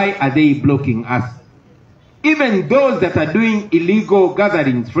 Why are they blocking us? Even those that are doing illegal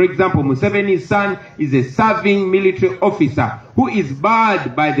gatherings, for example, Museveni's son is a serving military officer who is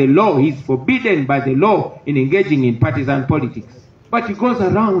barred by the law. He's forbidden by the law in engaging in partisan politics. But he goes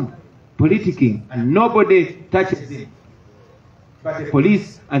around politicking and nobody touches him. But the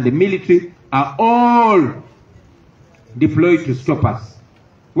police and the military are all deployed to stop us.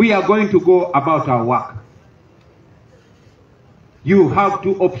 We are going to go about our work. You have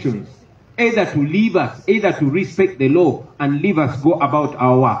two options. Either to leave us, either to respect the law and leave us go about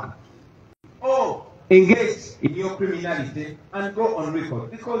our work, or engage in your criminality and go on record.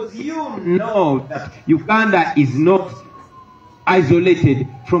 Because you know that Uganda is not isolated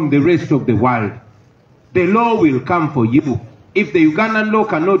from the rest of the world. The law will come for you. If the Ugandan law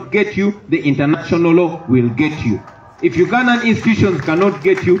cannot get you, the international law will get you. If Ugandan institutions cannot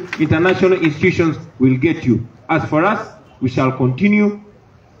get you, international institutions will get you. As for us, we shall continue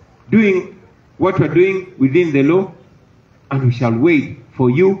doing what we're doing within the law, and we shall wait for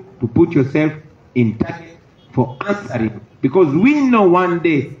you to put yourself in target for answering, because we know one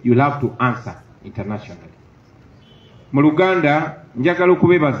day you'll have to answer internationally. Mu Luganda njagala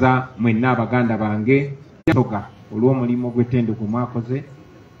okubebaza mwenna abaganda bange soga olw'omulimu gw'ettendo gwe mwakoze.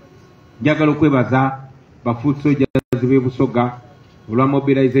 Njagala okwebaza bafuuti sojazi b'e Busoga olwa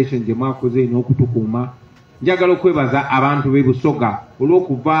mobilization gye mwakoze n'okutukuuma. Njagala okwebaza abantu b'e Busoga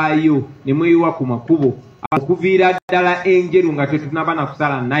olw'okuvaayo ne mweyiwa ku makubo okuviira ddala enjeru nga tetunaba na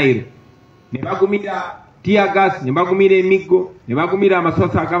kusala Nile, ne bagumira tiagas, ne bagumira emiggo, ne bagumira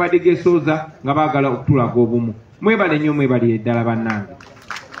amaswasi agabadde gesooza nga baagala okutulaga obumu. Mwebale nnyo, mwebalire ddala bannange.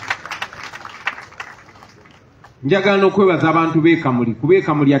 Njagala n'okwebaza abantu b'ekamuli, kuba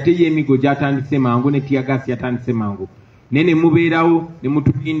ekamuli ate y'emiggo gyatandise mangu ne tiagas yatandise mangu, naye ne mubeerawo ne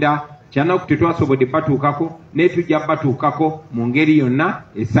mutulinda. Kyanaku tetwasobodde batuukako, naye tujja batuukako mu ngeri yonna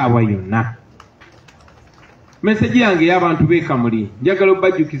essaawa yonna. Meseji yange y'abantu b'ekamuli njagala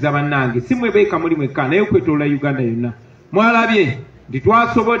obbajjukiza bannange, si mwe b'ekamuli mwekka naye okwetoloola Uganda yonna. Mwalabye nti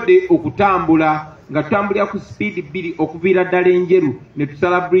twasobodde okutambula nga tutambulira ku sipiidi 2 okuviira ddala enjeru ne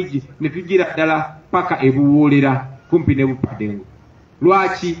tusala bridge ne tugira ddala paka ebuwoolera kumpi ne Bupadengo.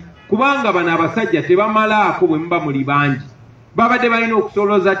 Lwaki? Kubanga bano abasajja tebamalaako bwe muba muli bangi. Babadde balina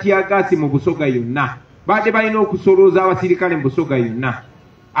okusolooza tiagasi mu Busoga yonna, babadde balina okusolooza abasirikale mu Busoga yonna,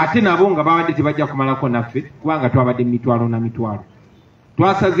 ate nabo nga babadde tebajja kumalako naffe kubanga twabadde mitwalo na mitwalo.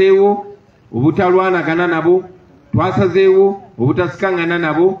 Twasazeewo obutalwanagana nabo, twasazeewo obutasikangana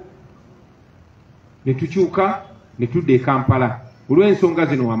nabo, ne tukyuka ne tudda e Kampala olw'ensonga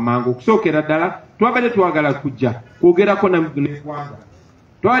zino wammanga. Okusookera ddala twabadde twagala kujja kwogerako n'eggwanga,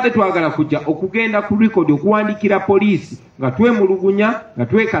 twabadde twagala kujja okugenda ku record okuwandiikira poliisi nga twemulugunya nga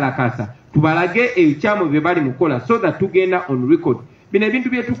twekalakasa tubalage ebikyamu bye bali mukola, so that tugenda on record. Bino ebintu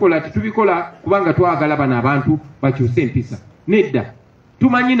bye tukola tetubikola kubanga twagala bano abantu bakyuse empisa. Nedda,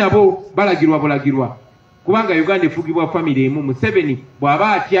 tumanyi nabo balagirwa bulagirwa kubanga Uganda efugibwa family emu. Museveni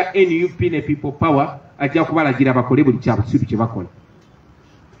bw'aba atya NUP ne people power ajja kubalagira bakole buli kyabusiru kye bakola.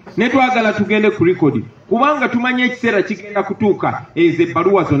 Ne twagala tugende ku record kubanga tumanyi ekiseera kigenda kutuuka ezo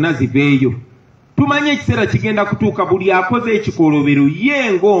ebbaluwa zonna ziveeyo. Tumanyi ekiseera kigenda kutuuka buli akoze ekikolobero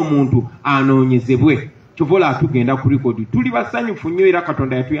ye ng'omuntu anoonyezebwe. Kyova tugenda ku record. Tuli basanyufu nnyo era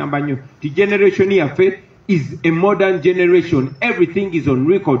Katonda yatuyamba nnyo ti generation yaffe is a modern generation. Everything is on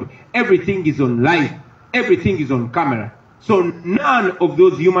record, everything is on live, everything is on camera. So none of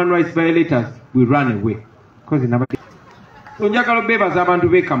those human rights violators will run away. So njagala bebaza abantu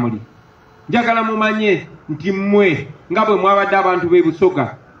b'ekamuli, njagala mumanye nti mmwe nga bwe mwabadde abantu b'e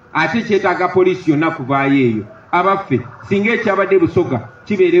Busoga ate kyetaaga poliisi yonna kuvaayo eyo. Abaffe singa ekyabadde Busoga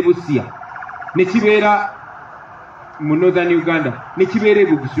kibeere Busia, ne kibeera mu Northern Uganda, ne kibeera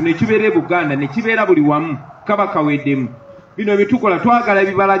Bugisu, ne kibeera Buganda, ne kibeera buli wamu, kaba kaweddemu. Bino bitukola twagala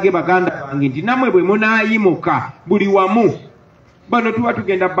bibalage baganda bange nti namwe bwe munaayimuka buli wamu bano tuba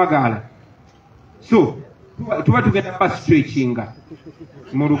tugenda bagaala. So tuba tugenda ba stretchinga.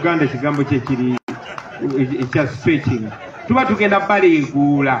 Mu Luganda ekigambo kyekiri ekya stretching. Tuba tugenda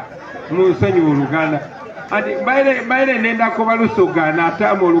baleeguula mu nsonyi mu Luganda. Ati baire nendako balusoga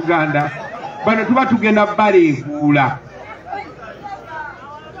n'ata mu Luganda. Bano tuba tugenda baleeguula.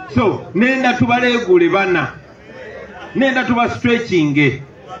 So nenda tubaleeguule bana. Nenda tuba stretching.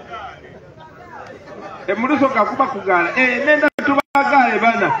 Mulusoga kuba kugaala. Nenda tubagaale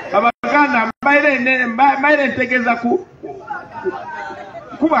bana. Abaganda mbaire ntegeza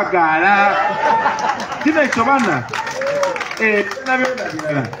kubagaala. Kino ekyo bana.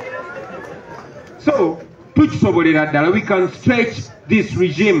 So tukisobolera ddala, we can stretch this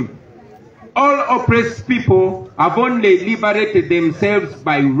regime. All oppressed people have only liberated themselves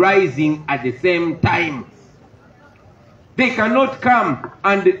by rising at the same time. They cannot come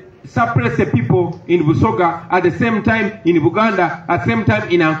and suppress the people in Busoga at the same time in Buganda, at the same time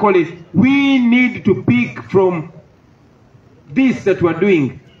in Ankole. We need to pick from this that we are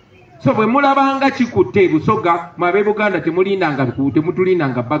doing. So bwe mulabanga kikutte Busoga, mwabe Buganda temulindanga bikutte,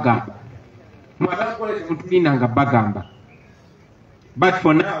 mutulindanga bagamba. Mwabe temutulindanga bagamba. But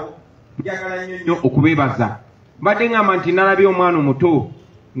for now, njagala nnyo okubebaza. Mbadde ngamba nti nalabye omwana omuto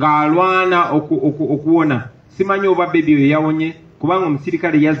ng'alwana okuwona. Simanyi oba bebi we yawonye kubanga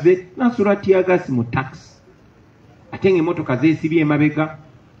omusirikale yazze n'asula tiagasi mu taxi. Ate ng'emmotoka zeesibye emabega,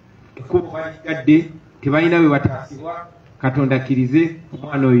 ekkubo baligadde, tebalina we bataasibwa. Katonda akkirize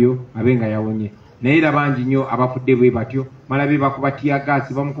omwana oyo abe nga yawonye. naye era bangi nnyo abafudde bwe batyo malabe bakuba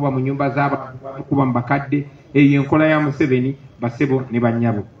tiyagaasi bamukuba mu nnyumba z'abantu bamukuba mu bakadde eyo enkola ya Museveni basebo ne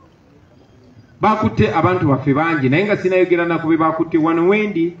bannyabo bakutte abantu baffe bangi naye nga sinayogera nako be bakutte wano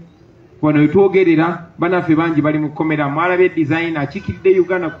wendi wano wetwogerera banaffe bangi bali mu kkomera mwalabe design akikiridde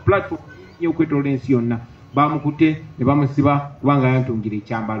Uganda ku platform okwetola ensi yonna bamukutte ne bamusiba kubanga yantungira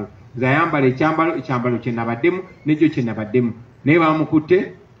ekyambalo nze ayambala ekyambalo kye nabaddemu n'ekyo kye nabaddemu naye bamukutte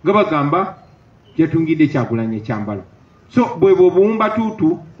nga bagamba yatungidde kyagulanya ekyambalo so bwebwe obuwumba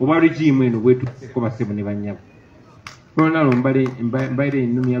tuutu oba regimu eno bwetusseko basebo ne bannyabo olonalo mbaire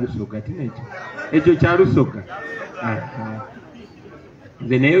ennumi ya Lusoga tinekyo ekyo kya Lusoga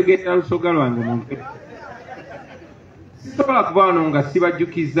nze nayogerera Lusoga lwange muntu sisobola kuba wano nga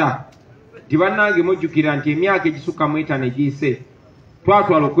sibajjukiza nti bannange mujjukira nti emyaka egisukka mu 5 egiyise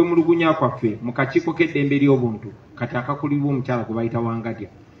twatwala okwemulugunya kwaffe mu kakiiko k'eddembe ly'obuntu kati akakulibwa omukyala gwe bayita Wangadya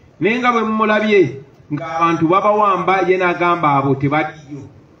naye nga bwe mumulabye ng'abantu babawamba ye n'agamba abo tebaliyo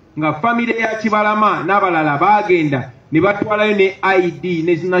nga famire ya Kibalama n'abalala baagenda ne batwalayo ne ID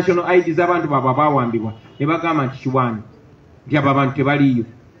ne national ID z'abantu baba bawambibwa ne bagamba nti kiwani nti abo abantu tebaliyo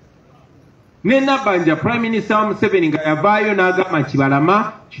ne Nabbanja Prime Minister wa Museveni nga yavaayo n'agamba nti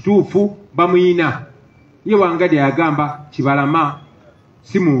Kibalama kituufu bamuyina ye Wangadya yagamba Kibalama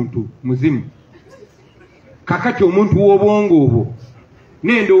si muntu muzimu kakati omuntu w'obwongo obwo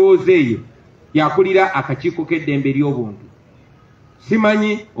n'endowooza eyo yakulira akakiiko k'eddembe ly'obuntu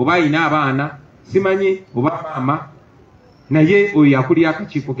simanyi oba ayina abaana simanyi oba maama naye oyo yakulira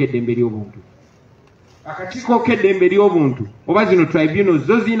akakiiko k'eddembe ly'obuntu akakiiko k'eddembe ly'obuntu oba zino tribunals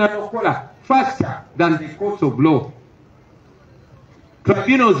zo zirina n'okukola faster than the courts of law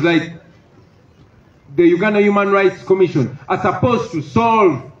tribunals like the Uganda Human Rights Commission are supposed to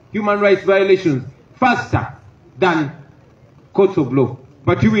solve human rights violations faster than courts of law.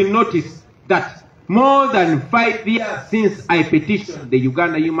 But you will notice that more than 5 years since I petitioned the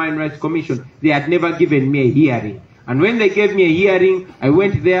Uganda Human Rights Commission, they had never given me a hearing. And when they gave me a hearing, I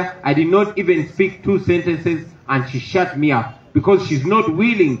went there, I did not even speak 2 sentences, and she shut me up because she's not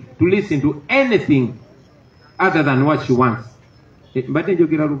willing to listen to anything other than what she wants.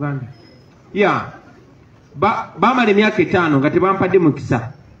 Yeah. Bamala emyaka 5 nga tebampadde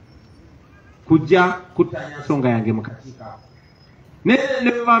mukisa kujja kutanya nsonga yange mu kakiiko ne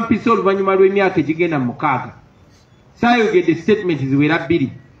bampisa oluvannyuma lw'emyaka egigenda mu 6 saayogedde statement ziwera 2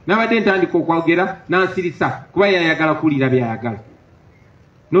 nabadde ntandika okwogera nansirisa kuba yayagala kuwulira byayagala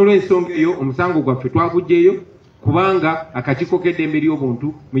n'olw'ensonga eyo omusango gwaffe twaguggyeyo kubanga akakiiko k'eddembe ly'obuntu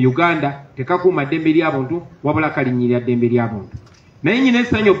mu Uganda tekakuuma ddembe ly'abuntu wabula kalinyirira ddembe ly'abuntu naye nyina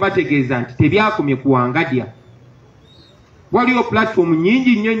essanyu okubategeeza nti tebyakomye ku Wangadya waliwo platform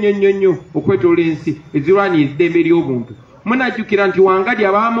nyingi nnyo okwetola ensi ezirwanira eddembe ly'obuntu munajjukira nti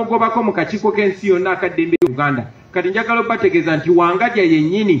Wangadya baamugobako mu kakiiko k'ensi yonna akaddembe Uganda kati njagala okubategeeza nti Wangadya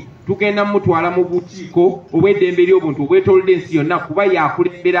yennyini tugenda mutwala mu bukiiko obw'eddembe ly'obuntu obwetoolodde ensi yonna kuba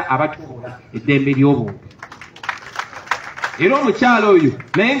yakulembera abatukola eddembe ly'obuntu era omukyalo oyo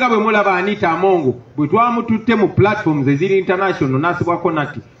naye nga bwe mulaba Anita Amongo bwe twamututte mu platforms eziri international n'asibwako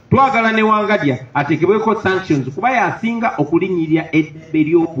nati twagala ne Wangadya atekebweko sanctions kuba yasinga okulinyirira eddembe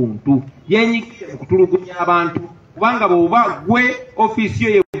ly'obuntu yenyigire mu kutulugunya abantu kubanga bw'oba gwe ofiisi yo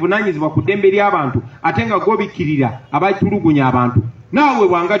yevunaanyizibwa ku ddembe ly'abantu ate nga gw'obikkirira abatulugunya abantu naawe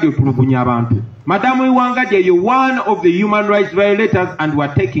Wangadya otulugunya abantu Madamu Wangadya you're one of the human rights violators and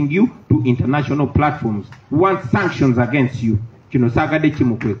we're taking you to international platforms. We want sanctions against you. Kino sagadde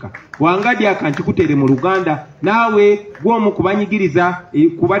kimukweka. Wangadya akankikutere mu Luganda naawe gwomu kubanyigiriza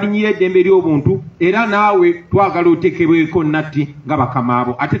kubalinyira eddembe ly'obuntu era naawe twagala otekebweko natti nga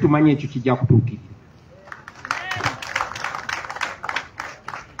bakamaabo ate tumanye ekyo kijja kutuukirira.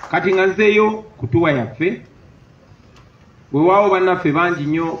 Kati nga nzeeyo kutuwa yaffe weewaawo bannaffe bangi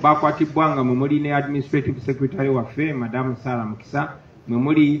nnyo bakwatibwa nga mwe muli ne administrative secretary waffe Madamu Sarah Mukisa mwe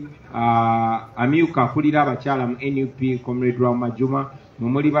muli amyuka akulira abakyala mu NUP Comrade Rama Juma mwe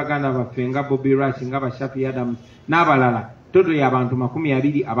muli baganda baffe nga Bobby Rush nga Bashafi Adams n'abalala toto y'abantu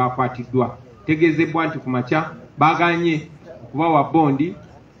 20 abakwatiddwa tegezebwa nti ku makya baganye okubawa bondi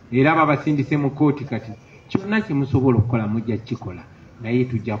era babasindise mu kooti kati kyonna kye musobola okukola mujja kikola naye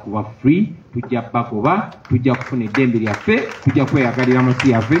tujja kuba free tujja bagoba tujja kufuna eddembe lyaffe tujja kweyagalira mu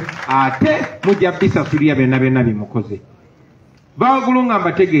nsi yaffe ate mujja bisasulira byonna bimukoze baagulu nga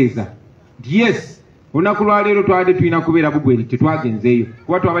mbategeeza nti yes olunaku lwaleero twabadde tulina kubeera bugweri tetwagenzeeyo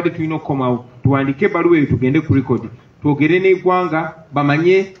kuba twabadde tulina okukomawo tuwandike ebbaluwa eyo tugende ku rekodi twogere n'eggwanga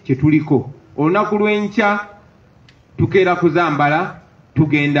bamanye kye tuliko olunaku lw'enkya tukeera kuzambala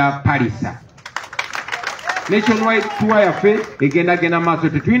tugenda Parisa nationwide tour yaffe egenda maaso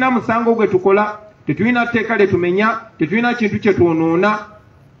tetulina musango gwe tukola Tetulina tteeka lyetumenya, tetulina kintu kye twonoona.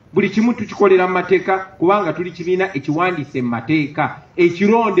 Buli kimu tukikolera mu mateeka kubanga tuli kibiina ekiwandiise mu mateeka.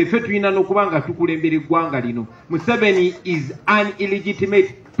 Ekironde ffe tulina n'okuba nga tukulembera eggwanga lino. Museveni is an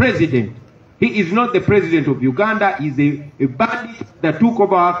illegitimate president. He is not the president of Uganda. He is a bandit that took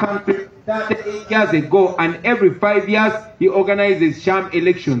over our country 38 years ago, and every 5 years he organizes sham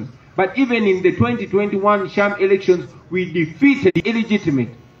elections. But even in the 2021 sham elections, we defeated the illegitimate.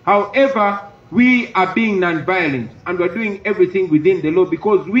 However, we are being non-violent and we're doing everything within the law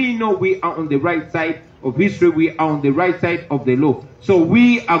because we know we are on the right side of history. We are on the right side of the law. So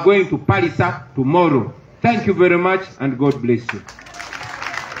we are going to Palisa tomorrow. Thank you very much and God bless you.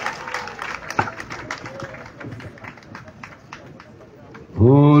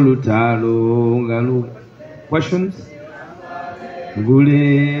 Questions?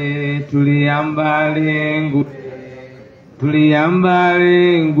 Ngule tuliyambale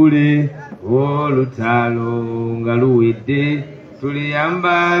ngule olutalo nga luwedde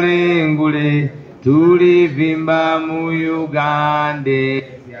tuliyambale ngule tulivimba mu Uganda.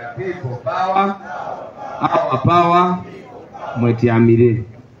 People power, our power mwetyamire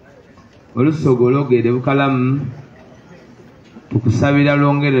olusogologere bukalamu tukusabira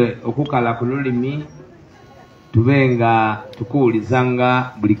lwongere okukala ku lulimi tubenga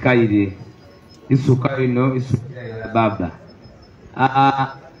tukuwulizanga buli kaire isuka lino isukira baba.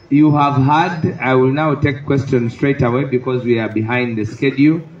 You have heard. I will now take questions straight away because we are behind the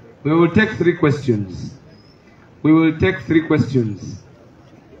schedule. We will take 3 questions. We will take 3 questions.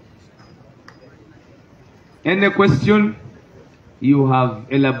 Any question? You have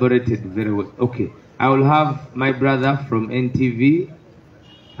elaborated very well. Okay. I will have my brother from NTV,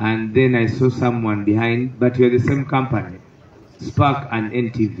 and then I saw someone behind, but we are the same company, Spark and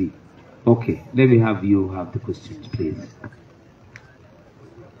NTV. Okay. Let me have you have the questions, please.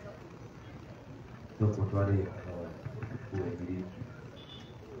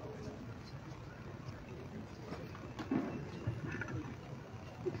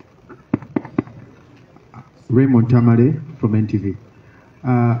 Raymond Tamale from NTV.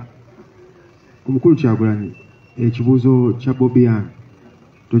 Omukulu Kyagulanyi, ekibuuzo kya Bobi Wine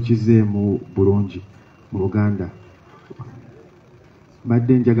tokizeemu bulungi mu Buganda.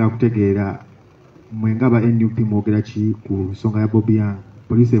 Mbadde njagala kutegeera mmwe nga ba NUP mwogera ki ku nsonga ya Bobi Wine.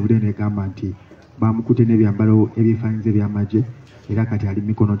 Poliisi evudde n'egamba nti bamukute n'ebyambalo ebyefaanyiza eby'amagye era kati ali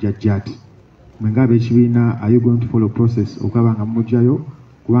mikono gya jjati. Mmwe nga ab'ekibiina, are you going to follow process okulaba nga mumugyayo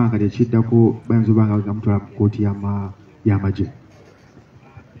kubanga kati ekiddako bayinza oba nga bagamutwala mu kkooti y'amagye?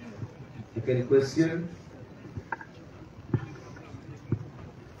 Second question.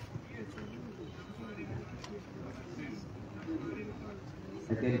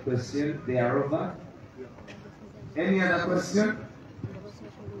 Second question. They are over. Any other question?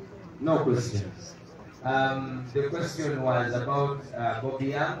 No questions. The question was about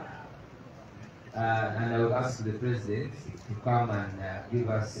Bobi Wine, and I will ask the President to come and give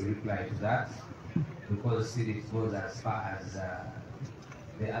us a reply to that, because it goes as far as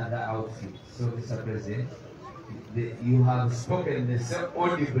the other outfit. So, Mr. President, you have spoken so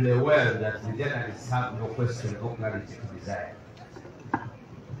audibly well that the journalists have no question or clarity to desire.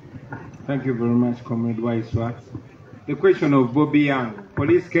 Thank you very much, Comrade Waiswat. The question of Bobi Wine.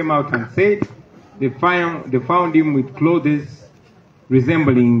 Police came out and said they found him with clothes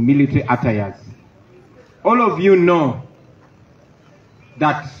resembling military attires. All of you know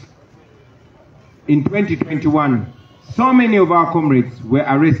that in 2021, so many of our comrades were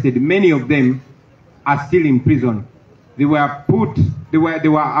arrested. Many of them are still in prison. They were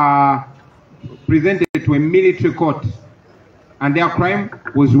presented to a military court, and their crime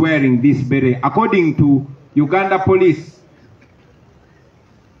was wearing this beret. According to Uganda Police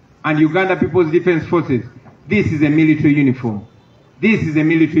and Uganda People's Defense Forces, this is a military uniform. This is a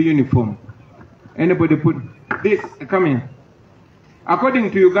military uniform. Anybody put this? Come here.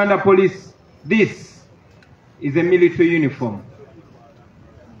 According to Uganda Police, this is a military uniform.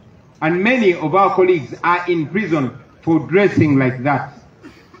 And many of our colleagues are in prison for dressing like that.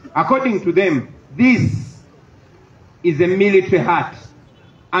 According to them, this is a military hat.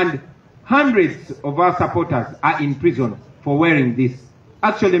 And hundreds of our supporters are in prison for wearing this.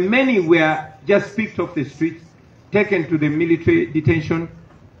 Actually, many were just picked off the streets, taken to the military detention.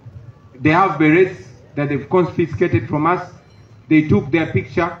 They have berets that they've confiscated from us. They took their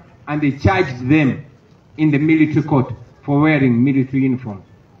picture and they charged them in the military court for wearing military uniform.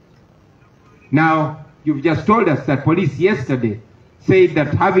 Now, you've just told us that police yesterday said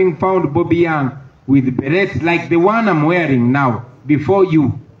that having found Bobi Wine with berets like the one I'm wearing now before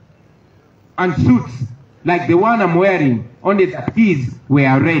you, and suits like the one I'm wearing, only that these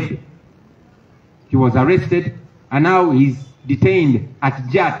were red. He was arrested and now he's detained at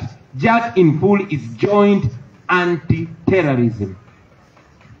JAT. JAT in full is Joint Anti-Terrorism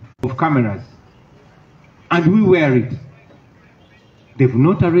of cameras. And we wear it. They've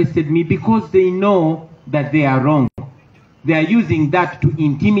not arrested me because they know that they are wrong. They are using that to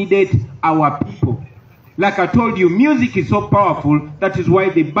intimidate our people. Like I told you, music is so powerful, that is why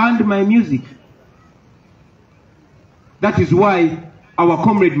they banned my music. That is why our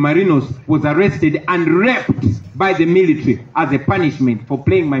comrade Marinos was arrested and raped by the military as a punishment for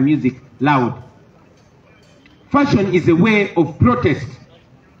playing my music loud. Fashion is a way of protest.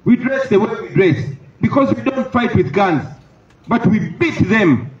 We dress the way we dress because we don't fight with guns, but we beat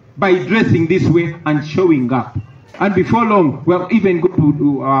them by dressing this way and showing up. And before long, we'll even go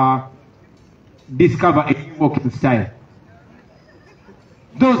to discover a new walking style.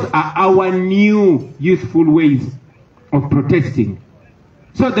 Those are our new youthful ways of protesting.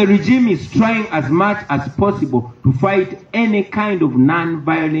 So the regime is trying as much as possible to fight any kind of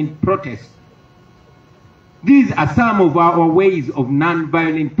non-violent protest. These are some of our ways of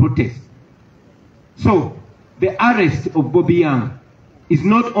non-violent protest. So the arrest of Bobby Young is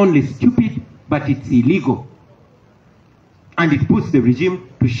not only stupid, but it's illegal. And it puts the regime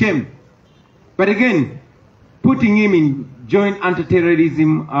to shame. But again, putting him in joint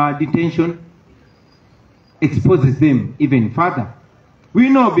anti-terrorism detention exposes them even further. We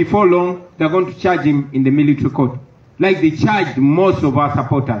know before long they're going to charge him in the military court, like they charged most of our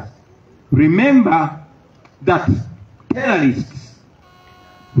supporters. Remember that terrorists,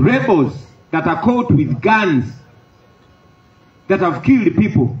 rebels that are caught with guns, that have killed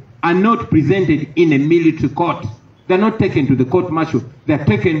people, are not presented in a military court. They're not taken to the court-martial. They're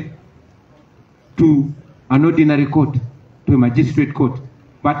taken to an ordinary court, to a magistrate court.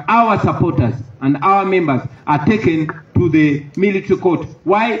 But our supporters and our members are taken to the military court.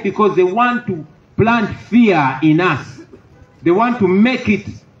 Why? Because they want to plant fear in us. They want to make it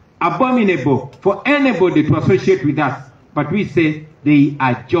abominable for anybody to associate with us. But we say they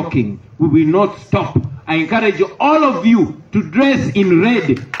are joking. We will not stop. I encourage all of you to dress in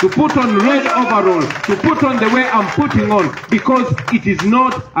red, to put on red overall, to put on the way I'm putting on, because it is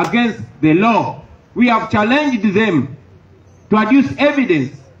not against the law. We have challenged them to adduce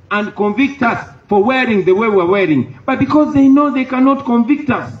evidence and convict us for wearing the way we're wearing. But because they know they cannot convict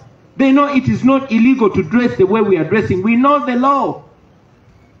us, they know it is not illegal to dress the way we are dressing. We know the law.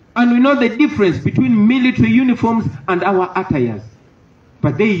 And we know the difference between military uniforms and our attires.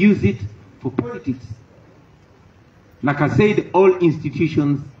 But they use it for politics. Like I said, all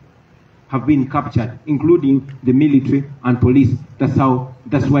institutions have been captured, including the military and police. That's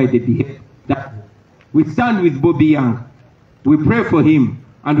why they behave that way. We stand with Bobby Young. We pray for him,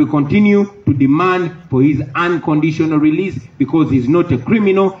 and we continue to demand for his unconditional release, because he's not a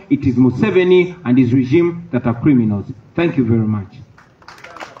criminal. It is Museveni and his regime that are criminals. Thank you very much.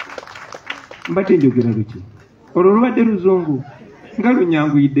 Thank you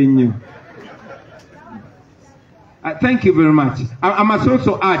very much. I must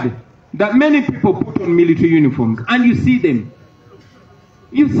also add that many people put on military uniforms, and you see them.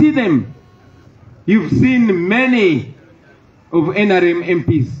 You see them. You've seen many of NRM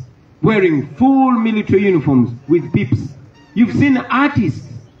MPs wearing full military uniforms with pips. You've seen artists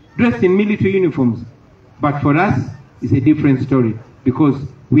dressed in military uniforms. But for us, it's a different story, because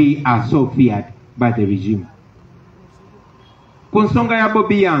we are so feared by the regime. Konsonga ya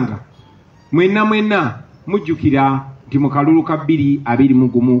Bobby Young, mwena mujjukira nti mu kalulu ka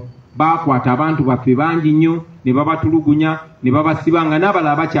 2021 bakwata abantu baffe bangi nnyo ne babatulugunya ne babasibanga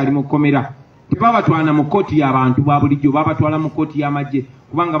n'abalala bakyali mu kkomera. Tebabatwala mu kkooti y'abantu ba bulijjo, babatwala mu kkooti y'amagye,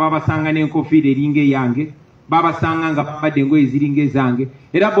 kubanga babasanga n'enkofiira eringa eyange, babasanga nga bambadde engoye ziringa ezange.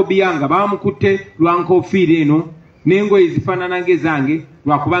 Era Bobby Young baamukutte lwa nkofiira eno n'engoye zifaanana ng'ezange,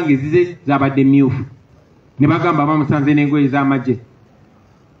 lwakubanga ezize zabadde mmyufu. Ne bagamba bamusanze n'engoye z'amagye.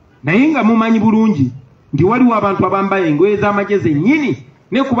 Naye nga mumanyi bulungi nti waliwo abantu abambaye engoye z'amagye zennyini,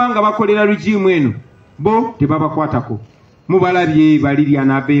 ne kubanga bakolera regimu eno, bo tebabakwatako. Mubalabye balirya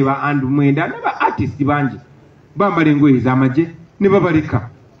n'abeeba and mwenda n'aba artist bangi bambala engoye z'amagye ne babaleka.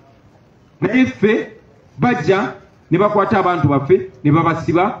 Naye ffe bajja ne bakwata abantu baffe ne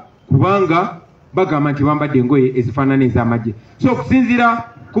babasiba, kubanga bagamba nti bambadde engoye ezifaanana ez'amagye. So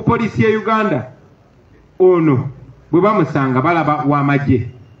okusinziira ku poliisi ya Uganda, ono bwe bamusanga balaba w'amagye.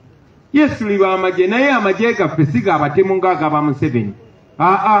 Yes, tuli b'amagye, naye amagye gaffe si g'abatemu ng'agaba Museveni.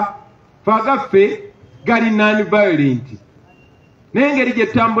 Fe agaffe gali non-violent. Naye engeri gye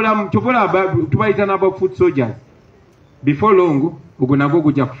tutambulamu tubayita n'aba foot soldiers. Before long, ogwo nagwo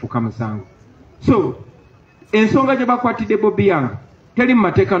gujja kufuuka musango. So ensonga gye bakwatidde Bobby Young teri mu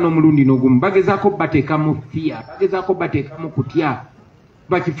mateeka n'omulundi n'ogumu. Bagezaako bateeka mu fear, bagezaako bateeka mu kutya,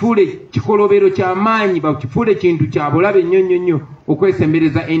 bakifuule kikolobero ky'amaanyi, bakifuule kintu kya bulabe nnyo nnyo nnyo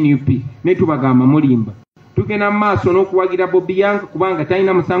okwesembereza NUP. Ne tubagamba mulimba. Tugenda mu maaso n'okuwagira Bobby Yang kubanga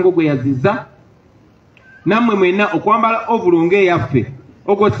talina musango gwe yazizza. Nammwe mwenna okwambala obulunga eyaffe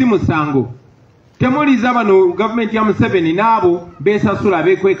ogwo si musango. Temuliza bano gavumenti ya Museveni n'abo beesasula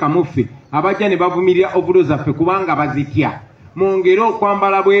beekweka muffe abajja ne bavumirira ovulo zaffe kubanga bazitya. Mwongere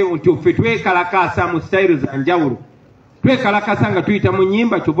okwambala bwe mutyo ffe twekalakaasa mu sitayiro za njawulo. Twekalakasa nga tuyita mu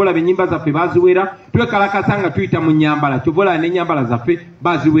nnyimba, kyobola ennyimba zaffe baziwera. Twekalakasa nga tuyita mu nnyambala, kyobola n'ennyambala zaffe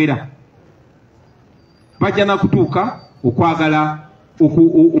baziwera. Bajja na kutuuka okwagala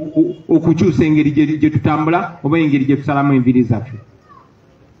okukyusa engeri gye tutambula oba engeri gye tusalamu enviri zaffe.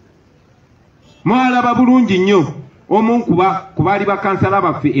 Mwalaba bulungi nnyo omu ku baali bakansala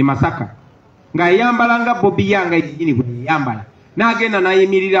baffe e Masaka nga yayambala nga Bobby Yang yennyini bwe yayambala, n'agenda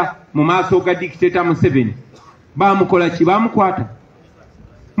n'ayimirira mu maaso ga dictator Museveni. Baamukola ki? Baamukwata.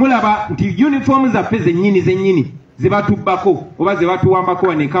 Mulaba nti uniform zaffe zennyini ze batubbako oba ze batuwambako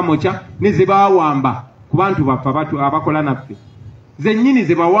wano e Kamotya ne ze baawamba ku bantu baffe abakola naffe. Zennyini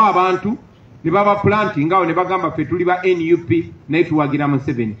ze bawa abantu ne baba planting awo ne bagamba ffe tuli ba NUP naye tuwagira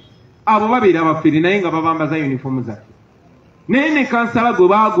Museveni. Abo babeera baffere naye nga babambaza uniform zaffe. Naye ne kansala gwe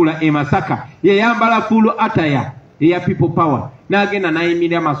baagula e Masaka yayambala full attire eya people power n'agenda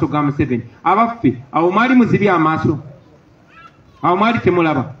n'ayimirira amaaso ga Museveni. Abaffe awo mwali muzibi amaaso, awo mwali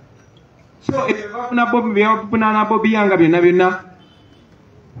temulaba. So byebafuna na Bobby Yang byonna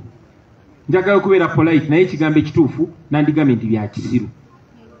njagala okubeera polite naye ekigambo ekituufu nandigambye nti bya kisiru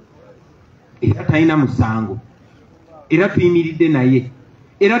era talina musango era tuyimiridde naye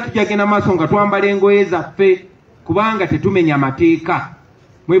era tujagenda maaso nga twambala engoye zaffe kubanga tetumenya mateeka.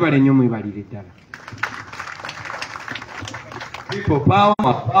 Mwebale nnyo, mwebalire ddala. People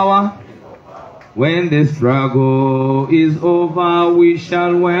power. When the struggle is over, we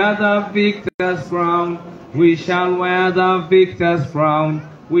shall wear the victor's crown. We shall wear the victor's crown.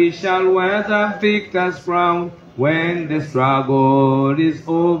 We shall wear the victor's crown. When the struggle is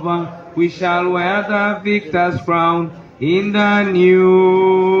over, we shall wear the victor's crown. In the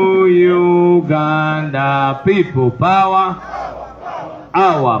new Uganda, people power,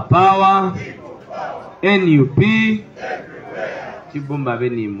 our power, NUP, Chibumba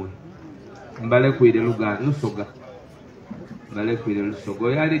benimwe. Mbale kwire luga nusoga. Mbale kwire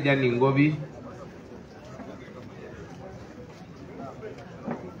lusogo. Yali jani ngobi.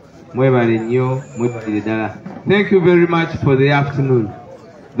 Mwebale nnyo, mwebale dala. Thank you very much for the afternoon.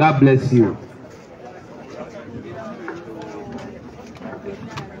 God bless you.